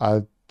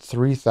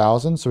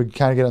 3,000. So we can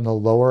kind of get on the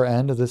lower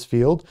end of this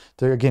field.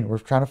 So again, we're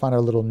trying to find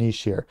our little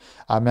niche here.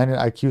 Magnet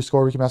IQ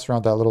score, we can mess around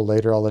with that a little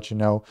later. I'll let you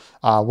know.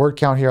 Word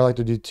count here, I like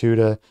to do 2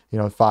 to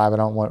 5. I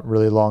don't want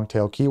really long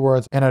tail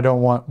keywords, and I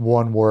don't want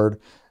one word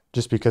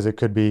just because it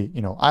could be,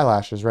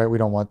 eyelashes, right? We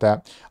don't want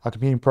that.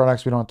 Competing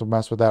products, we don't have to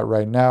mess with that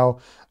right now.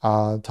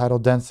 Title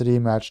density,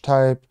 match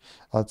type.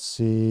 Let's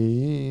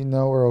see.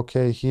 No, we're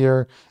okay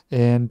here.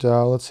 And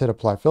let's hit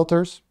apply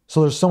filters. So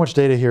there's so much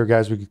data here,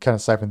 guys, we could kind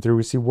of siphon through.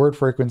 We see word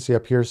frequency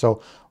up here.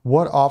 So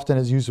what often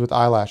is used with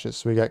eyelashes?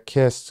 So we got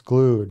kiss,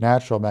 glue,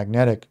 natural,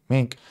 magnetic,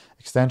 mink,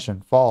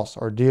 extension, false,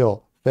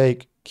 ordeal,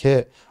 fake,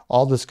 kit,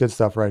 all this good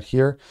stuff right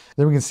here.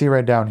 Then we can see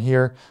right down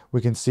here, we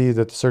can see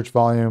that the search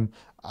volume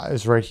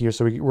is right here.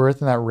 So we're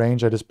within that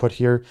range I just put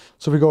here.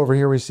 So if we go over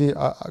here, we see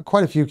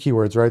quite a few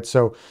keywords, right?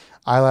 So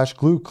eyelash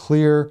glue,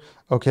 clear.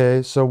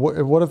 Okay, so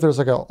what if there's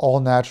like an all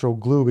natural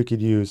glue we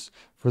could use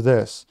for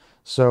this?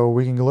 So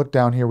we can look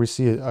down here, we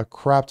see a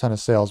crap ton of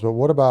sales, but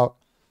what about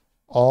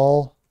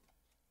all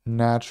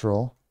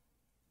natural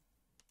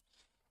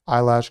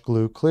eyelash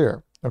glue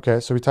clear?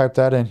 Okay, so we type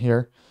that in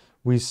here.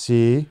 We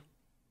see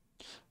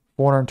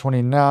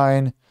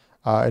 429,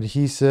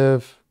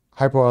 adhesive,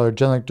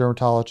 hypoallergenic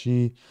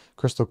dermatology,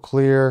 crystal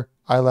clear,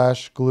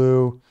 eyelash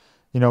glue.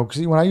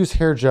 Because when I use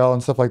hair gel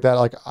and stuff like that,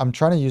 like I'm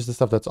trying to use the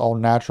stuff that's all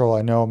natural.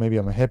 I know maybe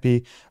I'm a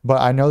hippie, but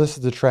I know this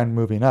is the trend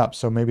moving up.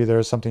 So maybe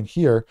there's something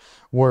here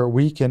where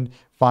we can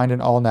find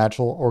an all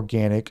natural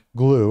organic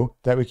glue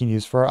that we can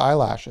use for our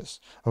eyelashes.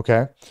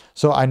 Okay.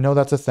 So I know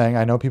that's a thing.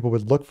 I know people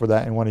would look for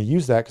that and want to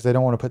use that because they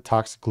don't want to put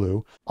toxic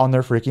glue on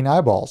their freaking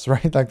eyeballs,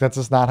 right? Like that's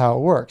just not how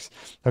it works.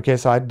 Okay.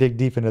 So I dig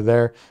deep into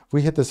there. If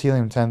we hit this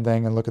Helium 10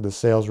 thing and look at the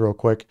sales real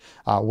quick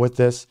with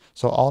this.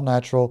 So all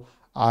natural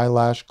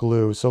eyelash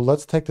glue. So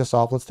let's take this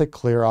off. Let's take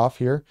clear off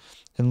here.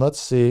 And let's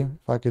see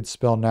if I could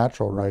spell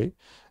natural right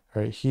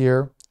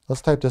here.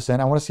 Let's type this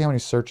in. I want to see how many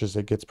searches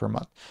it gets per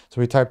month.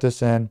 So we type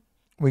this in.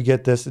 We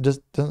get this. It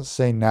just doesn't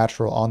say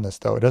natural on this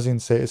though. It doesn't even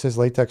say, it says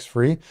latex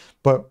free,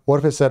 but what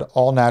if it said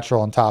all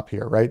natural on top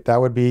here, right?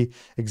 That would be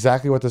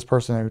exactly what this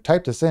person who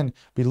typed this in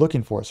be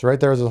looking for. So right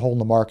there is a hole in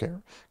the market.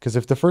 Because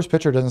if the first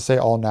picture doesn't say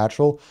all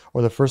natural,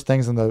 or the first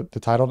things in the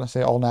title don't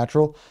say all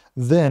natural,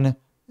 then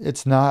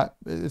it's not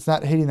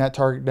hitting that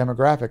target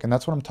demographic. And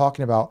that's what I'm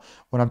talking about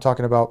when I'm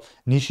talking about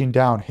niching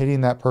down, hitting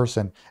that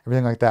person,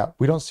 everything like that.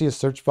 We don't see a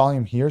search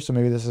volume here, so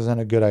maybe this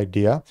isn't a good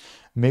idea.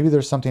 Maybe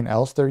there's something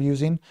else they're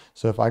using.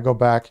 So if I go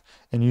back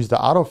and use the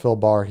autofill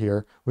bar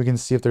here, we can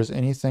see if there's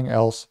anything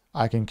else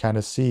I can kind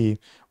of see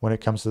when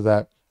it comes to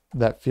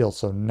that field.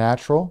 So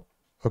natural,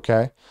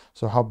 okay.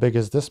 So how big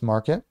is this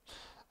market?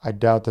 I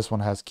doubt this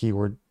one has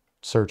keyword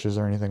searches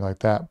or anything like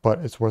that, but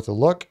it's worth a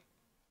look.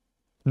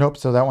 Nope,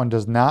 so that one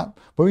does not.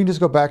 But we can just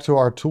go back to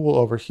our tool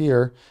over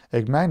here,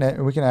 Egg Magnet,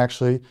 and we can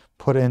actually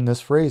put in this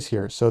phrase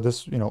here. So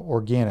this,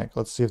 organic.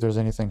 Let's see if there's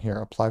anything here.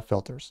 Apply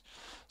filters.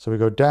 So we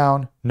go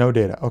down, no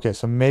data. Okay,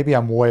 so maybe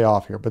I'm way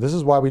off here, but this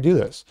is why we do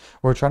this.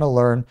 We're trying to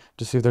learn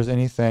to see if there's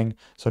anything.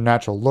 So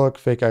natural look,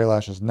 fake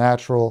eyelashes,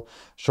 natural,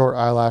 short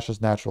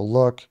eyelashes, natural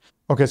look.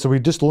 Okay, so we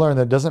just learned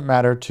that it doesn't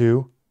matter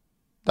to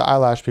the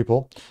eyelash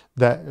people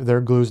that their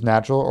glue's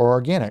natural or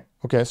organic.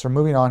 Okay, so we're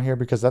moving on here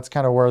because that's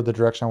kind of where the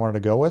direction I wanted to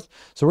go with.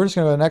 So we're just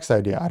going to go to the next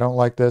idea. I don't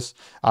like this.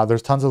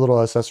 There's tons of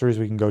little accessories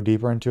we can go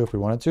deeper into if we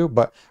wanted to,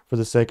 but for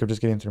the sake of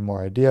just getting through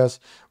more ideas,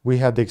 we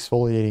had the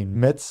exfoliating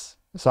mitts.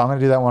 So I'm going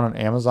to do that one on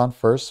Amazon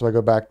first. So I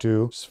go back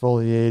to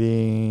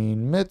exfoliating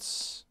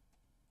mitts.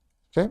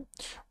 Okay,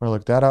 we're going to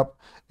look that up.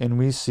 And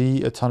we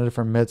see a ton of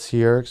different mitts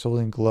here.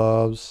 Exfoliating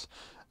gloves.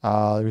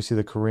 We see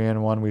the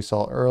Korean one we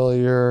saw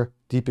earlier.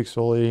 Deep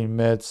exfoliating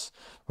mitts.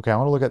 Okay, I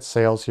want to look at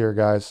sales here,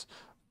 guys.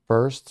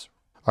 First,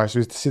 all right, so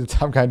we see the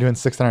top guy doing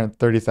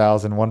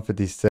 630,000,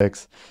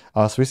 156.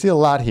 So we see a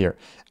lot here.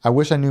 I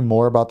wish I knew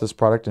more about this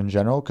product in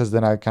general, because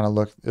then I kind of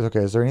look,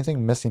 okay, is there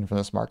anything missing from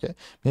this market?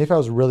 Maybe if I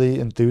was really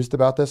enthused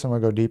about this and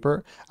want to go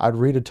deeper, I'd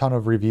read a ton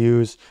of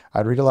reviews.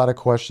 I'd read a lot of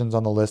questions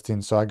on the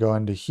listing. So I go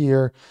into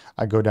here,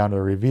 I go down to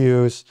the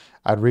reviews.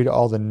 I'd read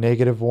all the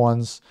negative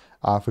ones.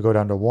 If we go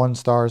down to 1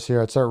 stars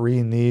here, I'd start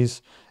reading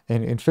these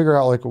and figure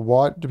out like,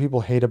 what do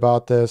people hate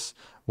about this?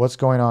 What's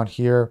going on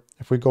here?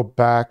 If we go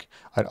back,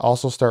 I'd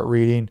also start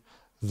reading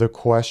the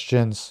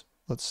questions.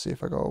 Let's see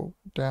if I go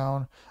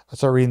down. I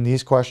start reading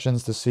these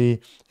questions to see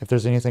if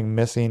there's anything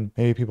missing.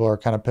 Maybe people are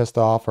kind of pissed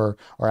off or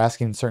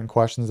asking certain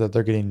questions that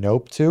they're getting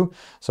nope to.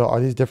 So are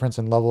these difference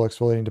in level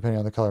exfoliating depending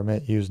on the color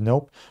mitt used?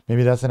 Nope.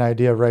 Maybe that's an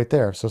idea right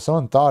there. So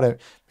someone thought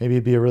maybe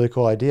it'd be a really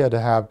cool idea to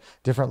have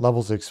different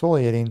levels of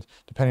exfoliating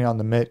depending on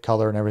the mitt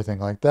color and everything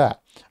like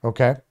that.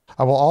 Okay.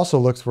 I will also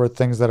look for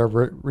things that are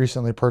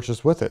recently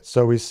purchased with it.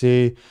 So we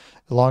see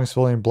long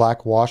exfoliating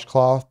black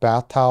washcloth,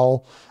 bath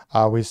towel.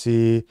 We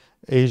see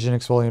Asian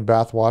exfoliating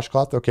bath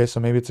washcloth. Okay, so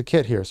maybe it's a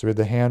kit here. So we have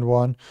the hand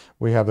one,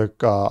 we have a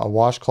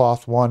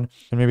washcloth one,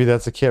 and maybe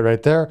that's a kit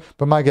right there.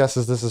 But my guess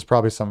is this is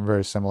probably something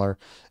very similar.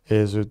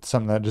 Is it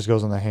something that just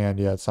goes on the hand?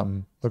 Yeah, it's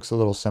something Looks a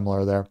little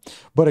similar there.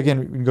 But again,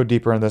 we can go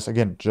deeper in this.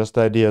 Again, just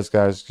the ideas,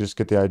 guys. Just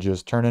get the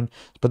ideas turning.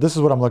 But this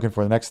is what I'm looking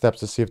for. The next steps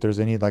to see if there's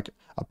any like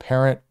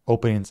apparent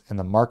openings in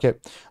the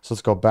market. So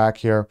let's go back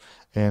here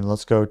and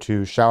let's go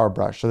to shower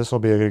brush. So this will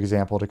be a good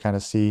example to kind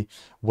of see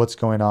what's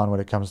going on when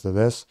it comes to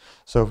this.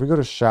 So if we go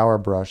to shower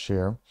brush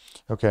here,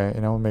 okay,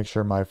 and I want to make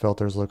sure my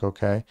filters look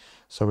okay.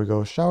 So we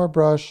go shower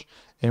brush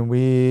and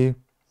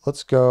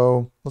let's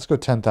go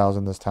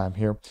 10,000 this time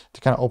here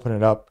to kind of open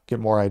it up, get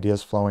more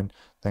ideas flowing,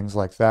 things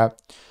like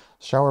that.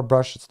 Shower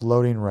brush, it's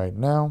loading right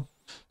now.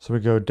 So we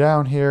go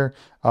down here,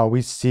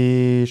 we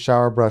see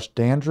shower brush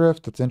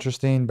dandruff. That's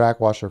interesting.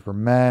 Backwasher for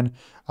men,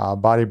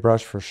 body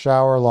brush for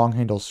shower, long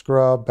handle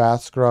scrub,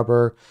 bath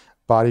scrubber,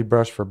 body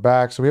brush for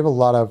back. So we have a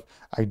lot of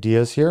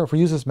ideas here. If we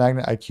use this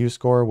magnet IQ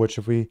score, which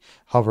if we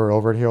hover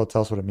over it here, it'll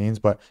tell us what it means.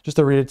 But just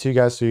to read it to you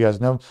guys so you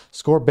guys know,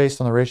 score based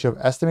on the ratio of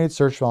estimated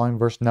search volume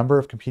versus number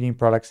of competing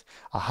products.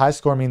 A high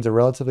score means a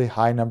relatively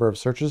high number of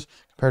searches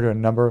compared to a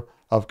number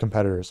of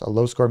competitors. A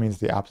low score means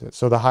the opposite.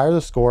 So the higher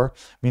the score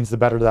means the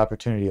better the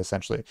opportunity,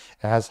 essentially. It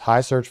has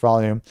high search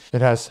volume.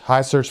 It has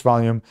high search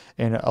volume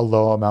and a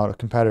low amount of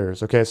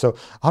competitors. Okay, so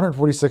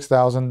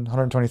 146,000,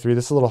 123.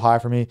 This is a little high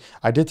for me.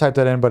 I did type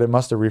that in, but it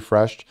must have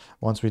refreshed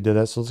once we did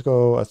it. So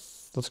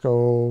let's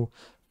go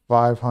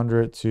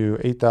 500 to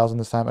 8,000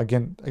 this time.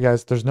 Again,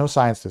 guys, there's no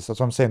science to this. That's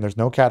what I'm saying. There's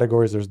no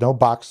categories. There's no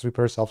boxes we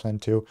put ourselves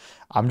into.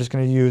 I'm just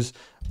going to use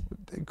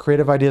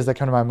creative ideas that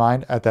come to my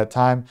mind at that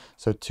time.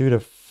 So 2 to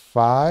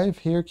 5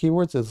 here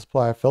keywords. Let's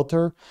apply a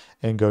filter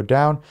and go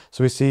down.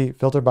 So we see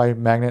filter by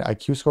magnet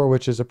IQ score,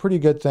 which is a pretty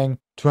good thing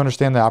to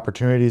understand the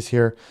opportunities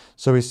here.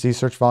 So we see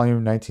search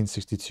volume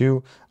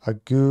 1962, a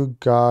Goo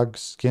Gog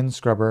skin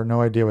scrubber.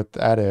 No idea what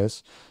that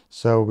is.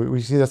 So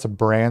we see that's a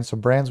brand. So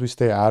brands we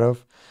stay out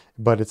of,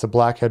 but it's a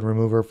blackhead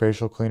remover,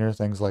 facial cleaner,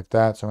 things like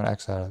that. So I'm gonna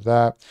X out of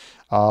that.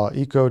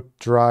 Eco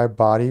Dry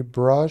Body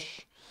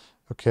Brush.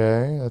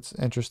 Okay, that's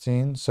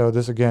interesting. So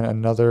this again,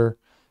 another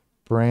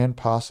brand,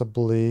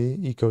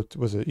 possibly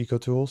was it Eco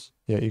Tools?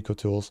 Yeah, Eco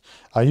Tools.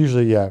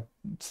 Usually, yeah,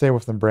 stay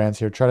with the brands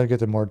here. Try to get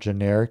the more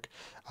generic.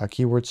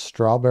 Keyword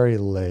strawberry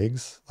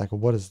legs. Like,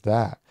 what is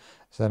that?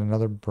 Is that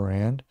another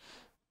brand?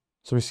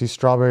 So we see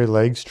strawberry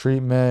legs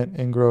treatment,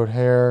 ingrowth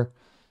hair.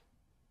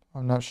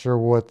 I'm not sure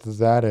what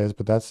that is,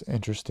 but that's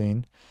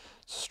interesting.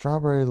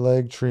 Strawberry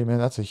leg treatment.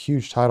 That's a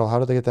huge title. How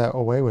did they get that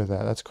away with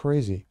that? That's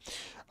crazy.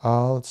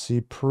 Let's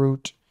see.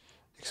 Prute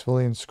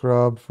exfoliating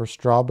scrub for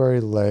strawberry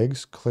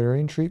legs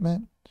clearing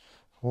treatment.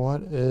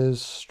 What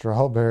is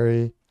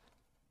strawberry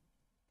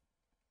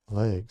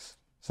legs?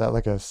 Is that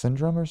like a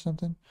syndrome or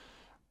something?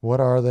 What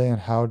are they and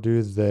how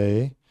do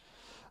they?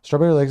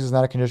 Strawberry legs is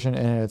not a condition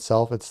in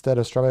itself. Instead,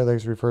 a strawberry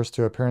legs refers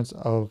to appearance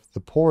of the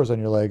pores on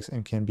your legs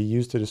and can be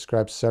used to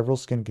describe several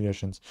skin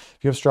conditions.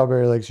 If you have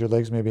strawberry legs, your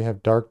legs maybe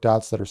have dark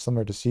dots that are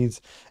similar to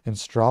seeds in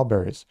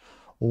strawberries.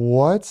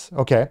 What?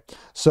 Okay,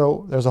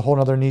 so there's a whole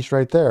other niche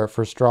right there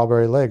for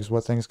strawberry legs,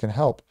 what things can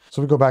help.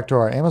 So we go back to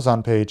our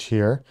Amazon page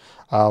here.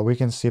 We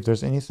can see if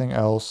there's anything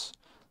else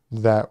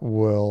that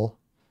will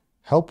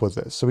help with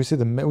this. So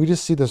we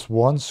just see this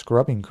one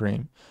scrubbing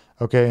cream.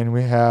 Okay, and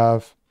we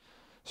have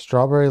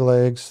strawberry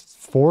legs,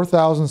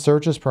 4,000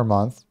 searches per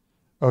month.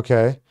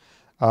 Okay,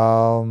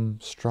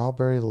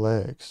 strawberry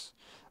legs.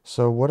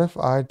 So what if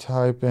I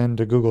type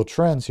into Google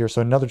Trends here?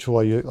 So another tool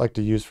I like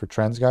to use for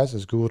trends, guys,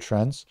 is Google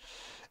Trends.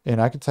 And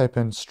I could type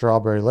in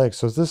strawberry legs.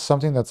 So is this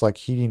something that's like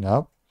heating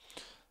up?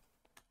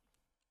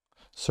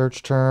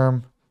 Search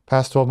term,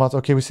 past 12 months.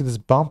 Okay, we see this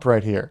bump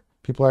right here.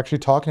 People are actually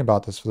talking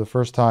about this for the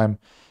first time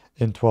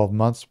in 12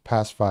 months,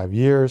 past 5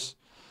 years.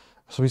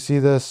 So we see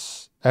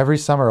this every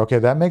summer. Okay,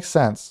 that makes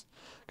sense.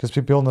 Because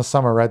people in the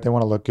summer, right, they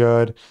want to look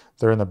good.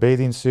 They're in the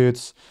bathing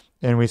suits.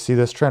 And we see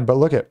this trend. But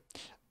look at,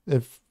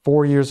 if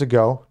 4 years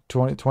ago,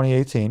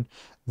 2018,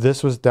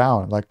 this was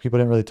down. Like people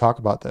didn't really talk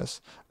about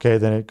this. Okay,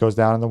 then it goes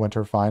down in the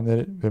winter, fine.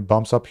 Then it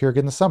bumps up here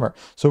again in the summer.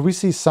 So if we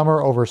see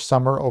summer over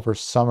summer over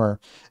summer,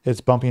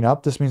 it's bumping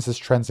up. This means this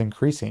trend's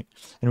increasing.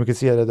 And we can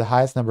see it at the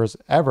highest numbers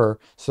ever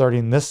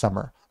starting this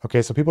summer.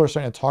 Okay, so people are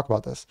starting to talk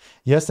about this.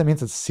 Yes, that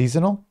means it's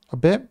seasonal a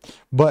bit,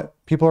 but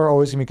people are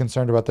always gonna be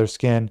concerned about their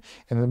skin.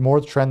 And the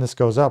more the trend this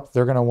goes up,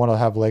 they're gonna wanna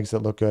have legs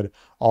that look good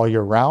all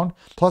year round.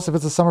 Plus, if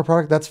it's a summer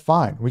product, that's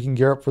fine. We can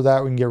gear up for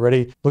that. We can get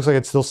ready. Looks like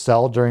it's still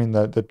sell during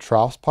the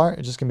troughs part.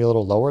 It's just gonna be a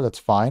little lower. That's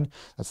fine.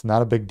 That's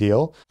not a big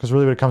deal. Because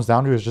really what it comes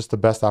down to is just the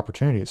best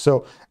opportunity.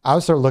 So I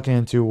would start looking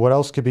into what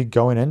else could be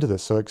going into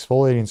this. So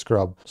exfoliating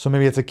scrub. So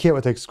maybe it's a kit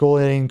with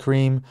exfoliating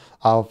cream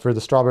for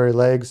the strawberry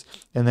legs.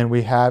 And then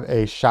we have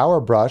a shower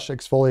brush,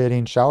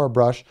 exfoliating shower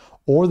brush,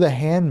 or the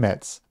hand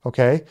mitts.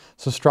 Okay.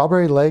 So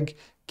strawberry leg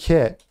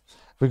kit.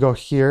 If we go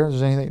here,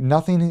 there's anything,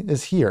 nothing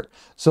is here.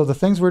 So the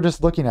things we're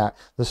just looking at,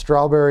 the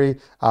strawberry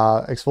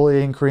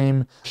exfoliating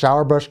cream,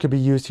 shower brush could be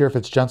used here if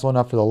it's gentle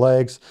enough for the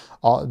legs,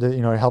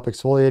 to help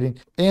exfoliating,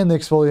 and the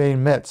exfoliating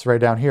mitts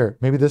right down here.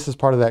 Maybe this is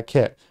part of that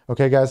kit.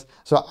 Okay, guys.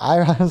 So I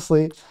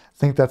honestly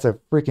think that's a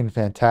freaking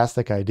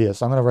fantastic idea.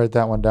 So I'm going to write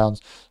that one down.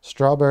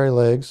 Strawberry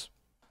legs,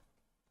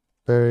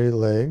 berry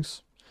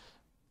legs,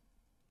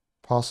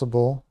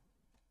 possible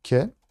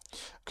kit.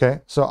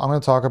 Okay, so I'm going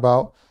to talk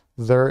about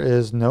there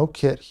is no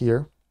kit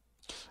here.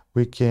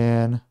 We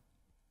can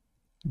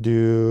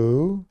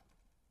do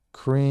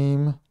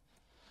cream,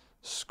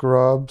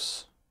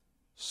 scrubs,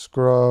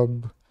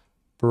 scrub,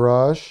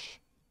 brush,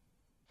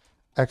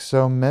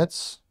 exo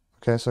mitts.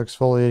 Okay, so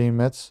exfoliating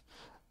mitts.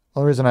 The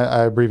only reason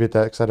I abbreviate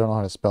that because I don't know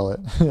how to spell it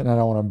and I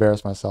don't want to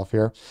embarrass myself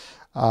here.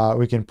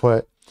 We can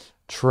put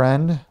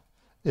trend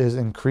is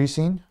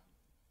increasing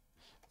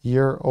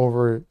year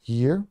over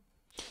year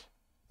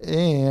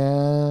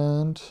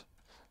and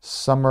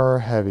summer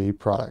heavy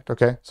product.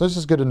 Okay, so it's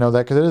just good to know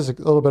that because it is a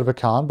little bit of a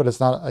con, but it's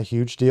not a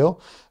huge deal.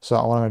 So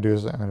what I'm going to do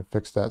is I'm going to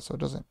fix that so it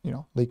doesn't,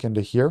 leak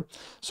into here.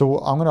 So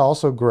I'm going to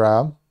also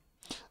grab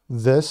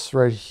this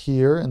right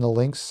here in the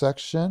links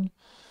section.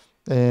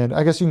 And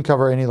I guess you can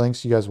cover any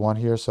links you guys want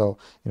here. So,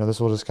 this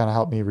will just kind of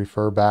help me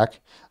refer back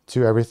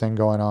to everything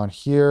going on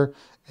here.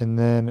 And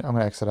then I'm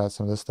going to exit out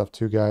some of this stuff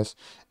too, guys.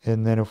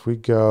 And then if we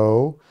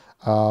go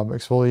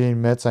exfoliating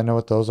mitts, I know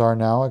what those are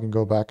now. I can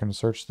go back and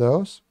search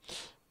those.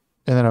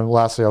 And then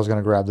lastly, I was going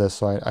to grab this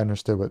so I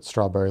understood what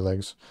strawberry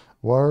legs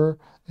were.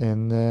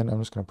 And then I'm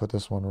just going to put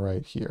this one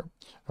right here.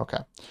 Okay.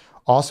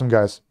 Awesome,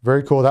 guys.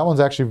 Very cool. That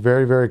one's actually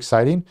very, very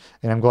exciting.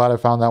 And I'm glad I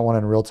found that one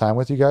in real time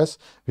with you guys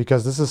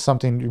because this is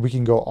something we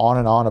can go on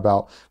and on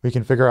about. We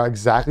can figure out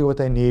exactly what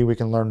they need. We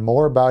can learn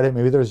more about it.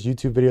 Maybe there's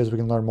YouTube videos we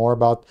can learn more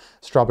about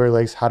strawberry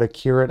legs, how to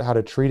cure it, how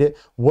to treat it.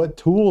 What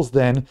tools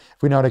then,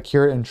 if we know how to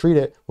cure it and treat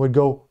it, would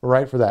go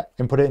right for that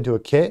and put it into a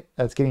kit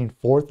that's getting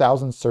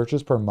 4,000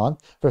 searches per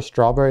month for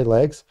strawberry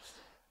legs.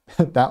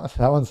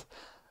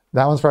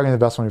 That one's probably the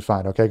best one we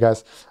find. Okay,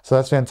 guys. So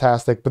that's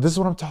fantastic. But this is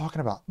what I'm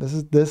talking about. This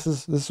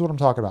is what I'm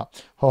talking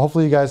about.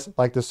 Hopefully you guys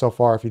like this so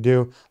far. If you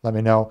do, let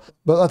me know.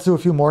 But let's do a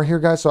few more here,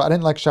 guys. So I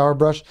didn't like shower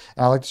brush,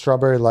 and I like the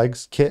strawberry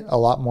legs kit a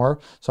lot more.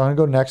 So I'm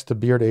gonna go next to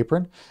beard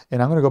apron,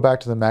 and I'm gonna go back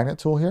to the magnet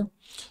tool here,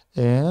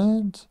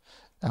 and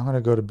I'm gonna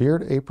go to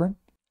beard apron.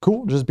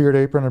 Cool. Just beard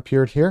apron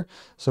appeared here.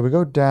 So we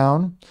go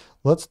down.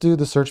 Let's do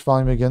the search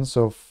volume again.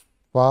 So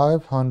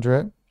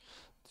 500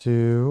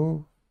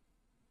 to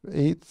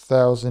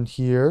 8,000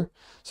 here.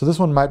 So this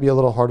one might be a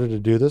little harder to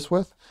do this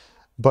with,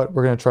 but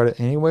we're going to try it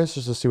anyways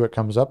just to see what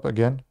comes up.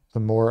 Again, the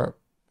more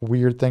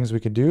weird things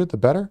we can do, the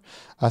better.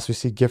 So we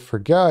see gift for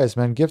guys,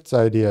 men, gifts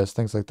ideas,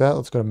 things like that.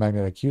 Let's go to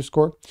Magnet IQ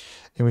score,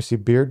 and we see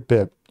beard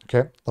bib.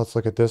 Okay, let's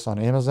look at this on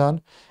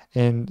Amazon,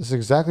 and this is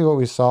exactly what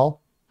we saw.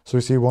 So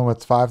we see one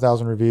with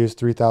 5,000 reviews,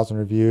 3,000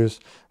 reviews,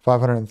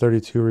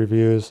 532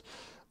 reviews,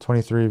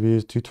 23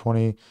 reviews,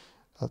 220.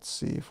 Let's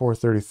see,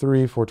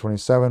 433,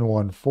 427,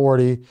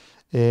 140.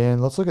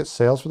 And let's look at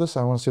sales for this.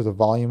 I want to see what the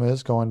volume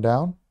is going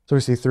down. So we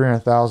see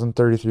 300,000,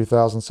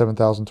 33,000,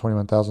 7,000,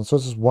 21,000. So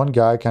it's just one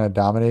guy kind of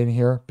dominating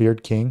here,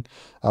 Beard King,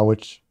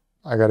 which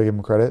I got to give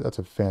him credit. That's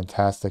a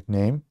fantastic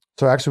name.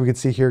 So actually we can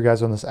see here,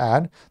 guys, on this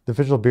ad, the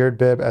official beard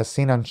bib as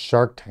seen on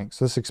Shark Tank.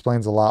 So this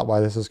explains a lot why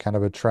this is kind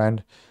of a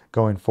trend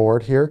going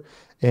forward here.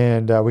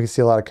 And we can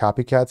see a lot of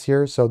copycats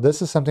here. So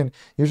this is something,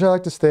 usually I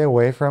like to stay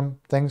away from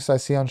things I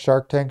see on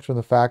Shark Tank from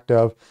the fact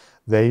of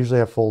they usually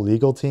have full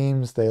legal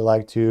teams. They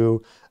like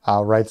to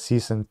write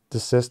cease and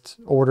desist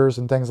orders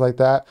and things like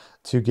that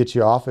to get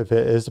you off if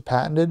it is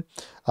patented.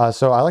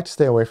 So I like to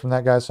stay away from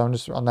that, guys. So I'm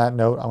just, on that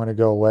note, I'm going to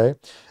go away.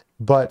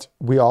 But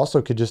we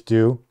also could just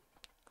do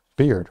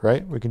beard,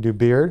 right? We can do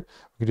beard.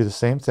 We can do the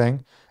same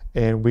thing,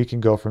 and we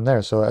can go from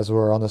there. So as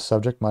we're on the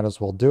subject, might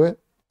as well do it.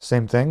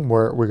 Same thing,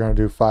 we're going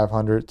to do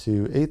 500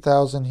 to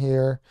 8,000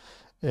 here,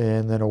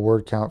 and then a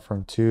word count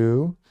from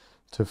 2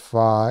 to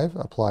 5,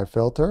 apply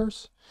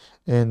filters.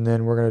 And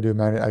then we're going to do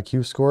Magnet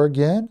IQ score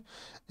again.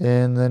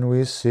 And then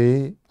we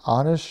see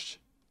Amish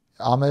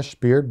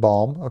beard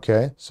balm.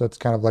 Okay, so it's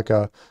kind of like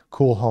a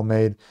cool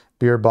homemade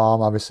beard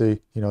balm.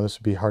 Obviously, this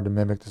would be hard to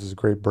mimic. This is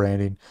great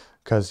branding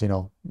because,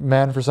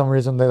 men, for some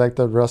reason, they like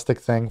the rustic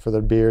thing for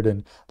their beard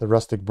and the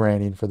rustic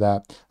branding for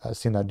that. I've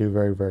seen that do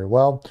very, very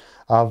well.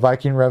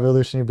 Viking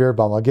Revolutionary Beard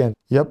Balm. Again,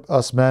 yep,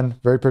 us men,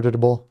 very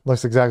predictable.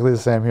 Looks exactly the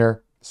same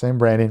here. Same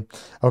branding.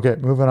 Okay,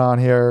 moving on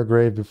here.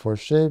 Grave before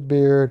shave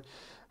beard.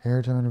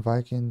 Hair tone,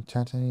 Viking,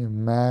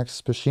 Titanium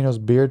Max, Pacino's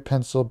Beard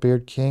Pencil,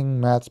 Beard King,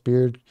 Matt's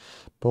Beard,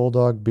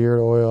 Bulldog Beard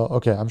Oil.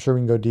 Okay, I'm sure we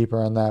can go deeper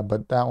on that,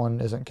 but that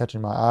one isn't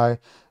catching my eye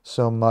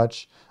so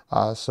much.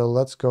 So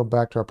let's go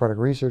back to our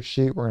product research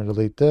sheet. We're going to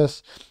delete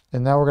this,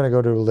 and now we're going to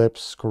go to lip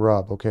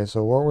scrub. Okay,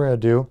 so what we're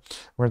going to do,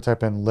 we're going to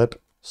type in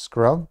lip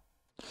scrub.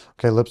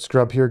 Okay, lip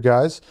scrub here,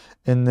 guys.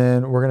 And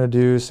then we're going to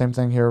do same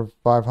thing here,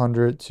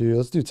 500 to,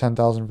 let's do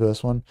 10,000 for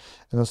this one.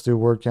 And let's do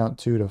word count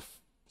 2 to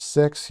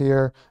 6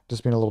 here,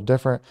 just being a little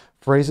different.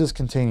 Phrases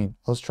containing,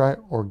 let's try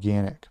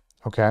organic.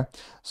 Okay,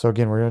 so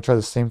again, we're going to try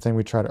the same thing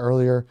we tried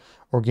earlier.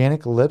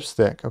 Organic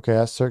lipstick. Okay,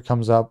 that search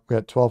comes up. We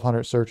got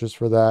 1,200 searches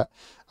for that.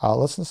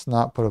 Let's just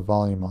not put a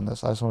volume on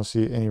this. I just want to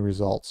see any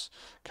results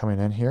coming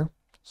in here.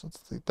 So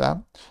let's delete that.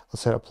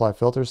 Let's hit apply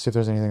filters, see if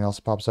there's anything else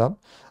that pops up.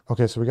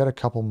 Okay, so we got a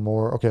couple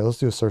more. Okay, let's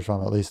do a search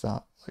volume, at least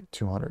like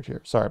 200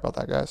 here. Sorry about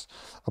that, guys.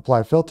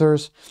 Apply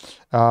filters.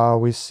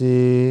 We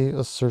see,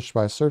 let's search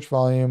by search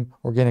volume,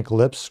 organic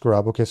lip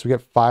scrub. Okay, so we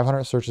get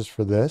 500 searches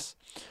for this.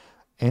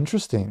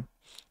 Interesting.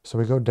 So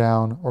we go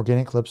down,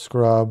 organic lip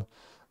scrub,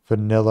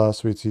 vanilla,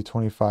 so we'd see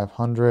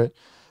 2,500.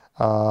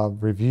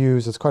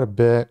 Reviews, it's quite a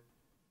bit.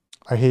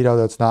 I hate how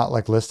that's not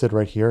like listed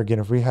right here. Again,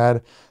 if we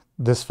had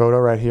this photo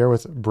right here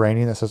with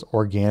branding that says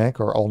organic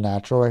or all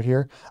natural right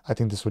here, I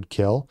think this would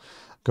kill.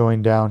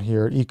 Going down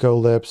here, Eco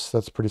Lips,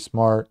 that's pretty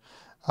smart.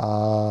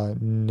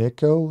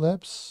 Nico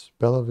Lips,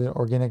 Bella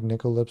Organic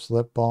Nico Lips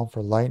Lip Balm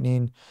for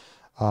lightning.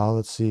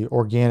 Let's see,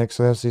 organic,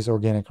 so that's these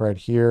organic right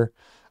here,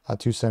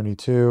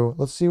 272.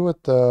 Let's see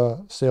what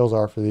the sales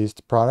are for these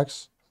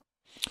products.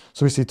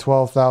 So we see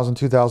 12,000,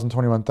 2,000,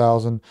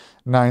 21,000,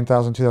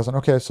 9,000, 2,000.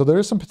 Okay, so there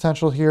is some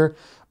potential here,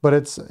 but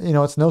it's, you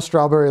know, it's no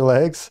strawberry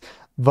legs,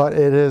 but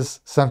it is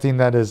something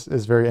that is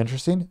very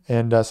interesting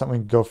and something we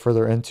can go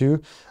further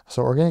into.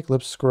 So organic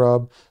lip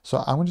scrub.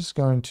 So I'm just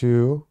going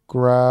to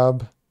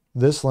grab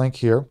this link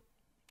here.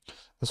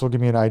 This will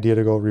give me an idea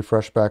to go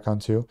refresh back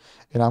onto.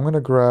 And I'm going to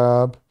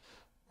grab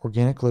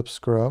organic lip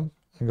scrub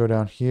and go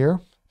down here.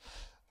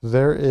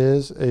 There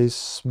is a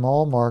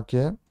small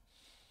market.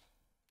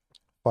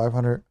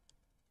 500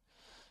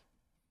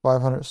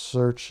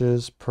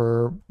 searches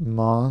per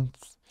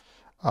month.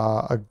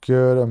 A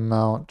good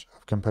amount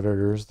of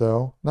competitors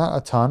though. Not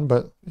a ton,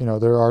 but you know,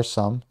 there are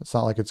some. It's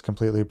not like it's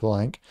completely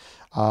blank.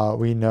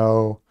 We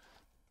know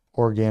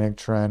organic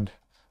trend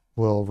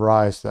will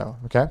rise though.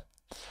 Okay.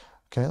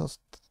 Okay, let's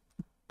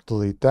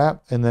delete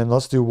that. And then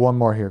let's do one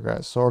more here,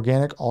 guys. So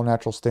organic all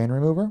natural stain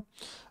remover.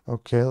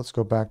 Okay, let's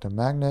go back to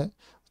magnet.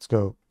 Let's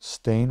go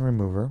stain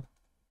remover.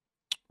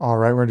 All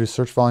right, we're gonna do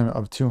search volume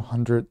of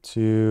 200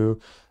 to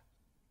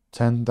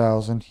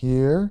 10,000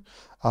 here.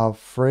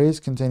 Phrase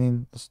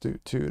containing, let's do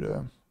 2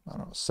 to, I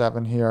don't know,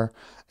 7 here.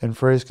 And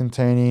phrase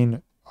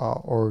containing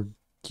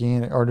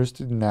organic, or just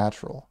do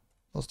natural.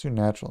 Let's do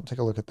natural, take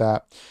a look at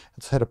that.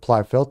 Let's hit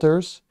apply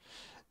filters.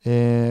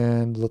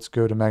 And let's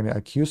go to Magnet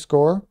IQ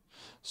score.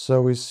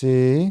 So we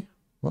see,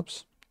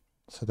 whoops,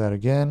 let's hit that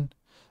again.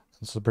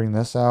 Let's bring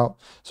this out.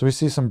 So we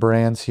see some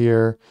brands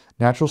here.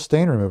 Natural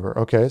stain remover.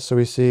 Okay, so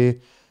we see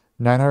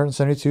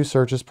 972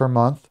 searches per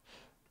month.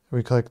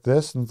 We click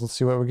this and let's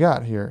see what we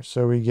got here.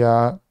 So we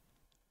got,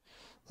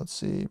 let's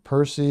see,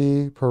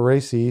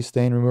 Parisi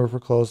stain remover for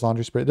clothes,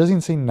 laundry spray. It doesn't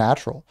even say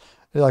natural.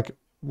 Like,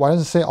 why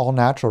does it say all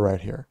natural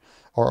right here?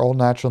 Or all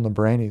natural in the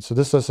branding? So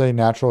this does say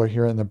natural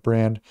here in the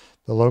brand,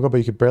 the logo, but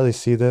you could barely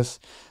see this.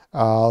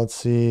 Let's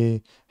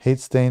see, Hate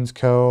Stains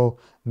Co.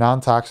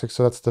 Non-toxic,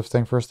 so that's the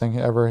first thing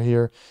ever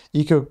here.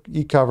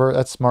 E-cover,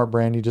 that's smart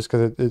branding just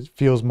because it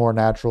feels more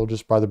natural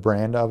just by the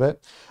brand of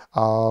it.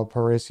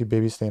 Parisi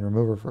baby stain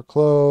remover for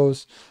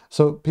clothes.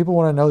 So people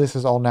want to know this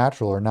is all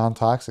natural or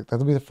non-toxic.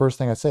 That'll be the first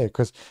thing I say,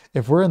 because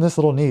if we're in this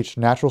little niche,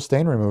 natural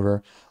stain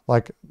remover,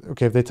 like,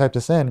 okay, if they type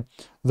this in,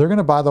 they're going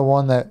to buy the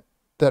one that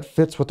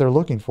fits what they're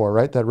looking for,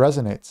 right? That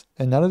resonates.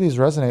 And none of these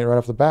resonate right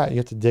off the bat. You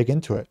have to dig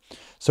into it.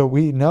 So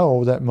we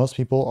know that most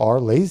people are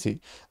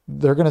lazy.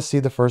 They're going to see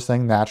the first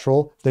thing,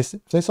 natural. If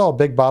they saw a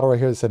big bottle right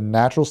here that said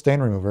natural stain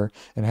remover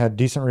and had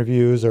decent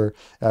reviews or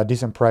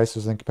decent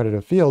prices in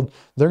competitive field,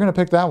 they're going to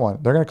pick that one.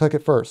 They're going to click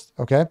it first,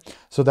 okay?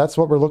 So that's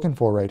what we're looking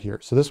for right here.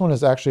 So this one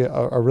is actually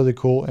a really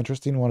cool,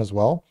 interesting one as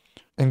well.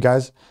 And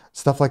guys,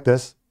 stuff like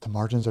this, the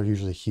margins are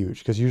usually huge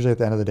because usually at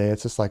the end of the day,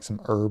 it's just like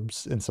some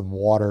herbs and some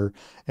water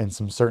and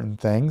some certain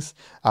things,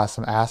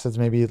 some acids,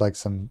 maybe like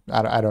some,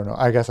 I don't know.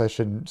 I guess I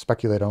shouldn't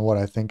speculate on what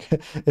I think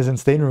is in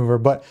stain remover,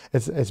 but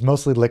it's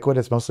mostly liquid.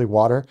 It's mostly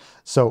water.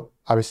 So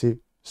obviously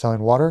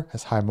selling water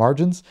has high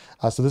margins.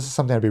 So this is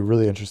something I'd be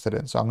really interested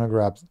in. So I'm going to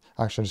grab,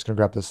 actually I'm just going to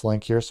grab this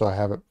link here. So I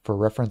have it for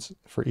reference,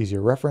 for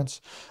easier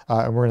reference.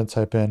 And we're going to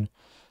type in,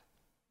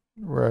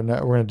 we're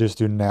going to just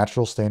do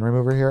natural stain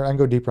remover here. I can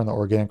go deeper on the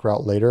organic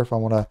route later if I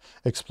want to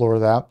explore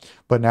that.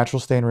 But natural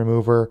stain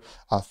remover,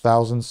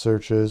 1,000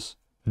 searches,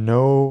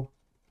 no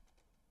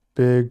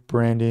big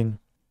branding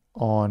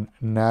on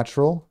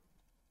natural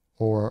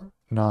or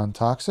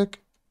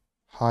non-toxic,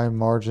 high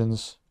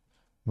margins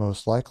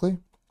most likely. And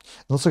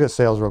let's look at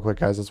sales real quick,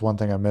 guys. That's one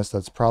thing I missed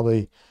that's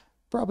probably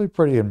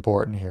pretty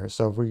important here.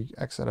 So if we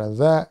exit out of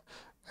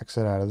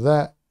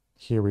that,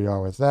 here we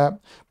are with that.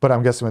 But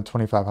I'm guessing with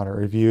 2,500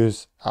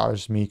 reviews,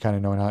 just me kind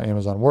of knowing how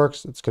Amazon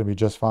works, it's going to be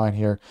just fine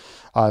here.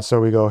 So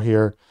we go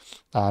here,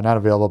 not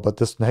available, but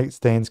this Hate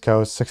Stains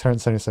Co.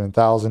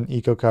 677,000,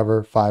 Eco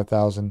Cover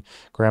 5,000,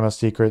 Grandma's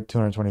Secret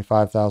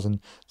 225,000,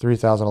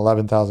 3,000,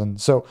 11,000.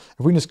 So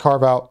if we can just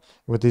carve out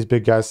with these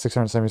big guys,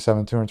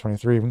 677,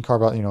 223, we can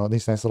carve out, you know,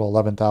 these nice little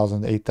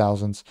 11,000,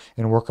 8,000s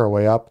and work our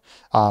way up.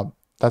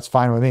 That's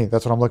fine with me.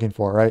 That's what I'm looking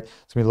for, right?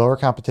 It's gonna be lower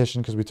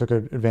competition because we took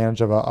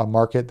advantage of a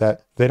market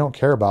that they don't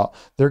care about.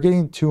 They're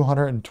getting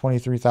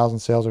 223,000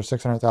 sales or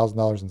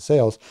 $600,000 in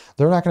sales.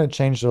 They're not gonna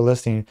change their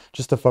listing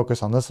just to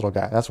focus on this little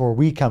guy. That's where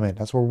we come in.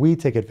 That's where we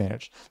take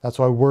advantage. That's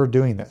why we're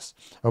doing this.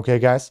 Okay,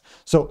 guys?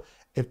 So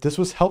if this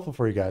was helpful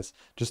for you guys,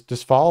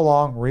 just follow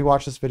along,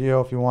 rewatch this video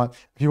if you want.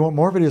 If you want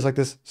more videos like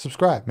this,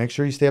 subscribe. Make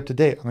sure you stay up to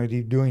date. I'm going to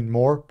be doing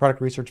more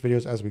product research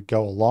videos as we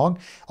go along.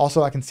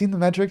 Also, I can see the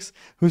metrics,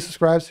 who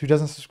subscribes, who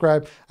doesn't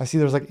subscribe. I see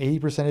there's like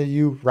 80% of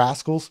you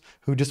rascals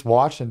who just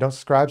watch and don't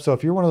subscribe. So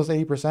if you're one of those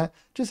 80%,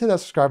 just hit that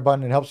subscribe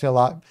button. It helps me a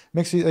lot.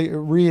 It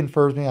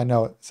reinforces me. I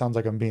know it sounds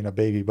like I'm being a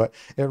baby, but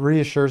it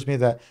reassures me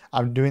that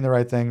I'm doing the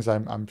right things.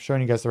 I'm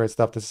showing you guys the right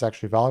stuff. This is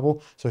actually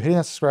valuable. So hitting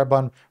that subscribe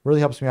button really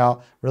helps me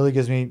out, really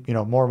gives me,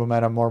 more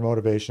momentum, more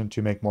motivation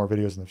to make more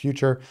videos in the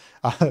future.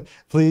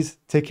 Please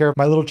take care of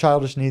my little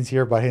childish needs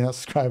here by hitting that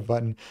subscribe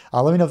button.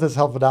 Let me know if this is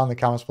helpful down in the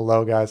comments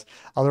below, guys.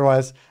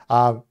 Otherwise,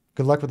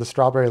 good luck with the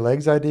strawberry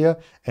legs idea,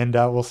 and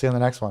we'll see you on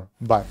the next one.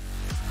 Bye.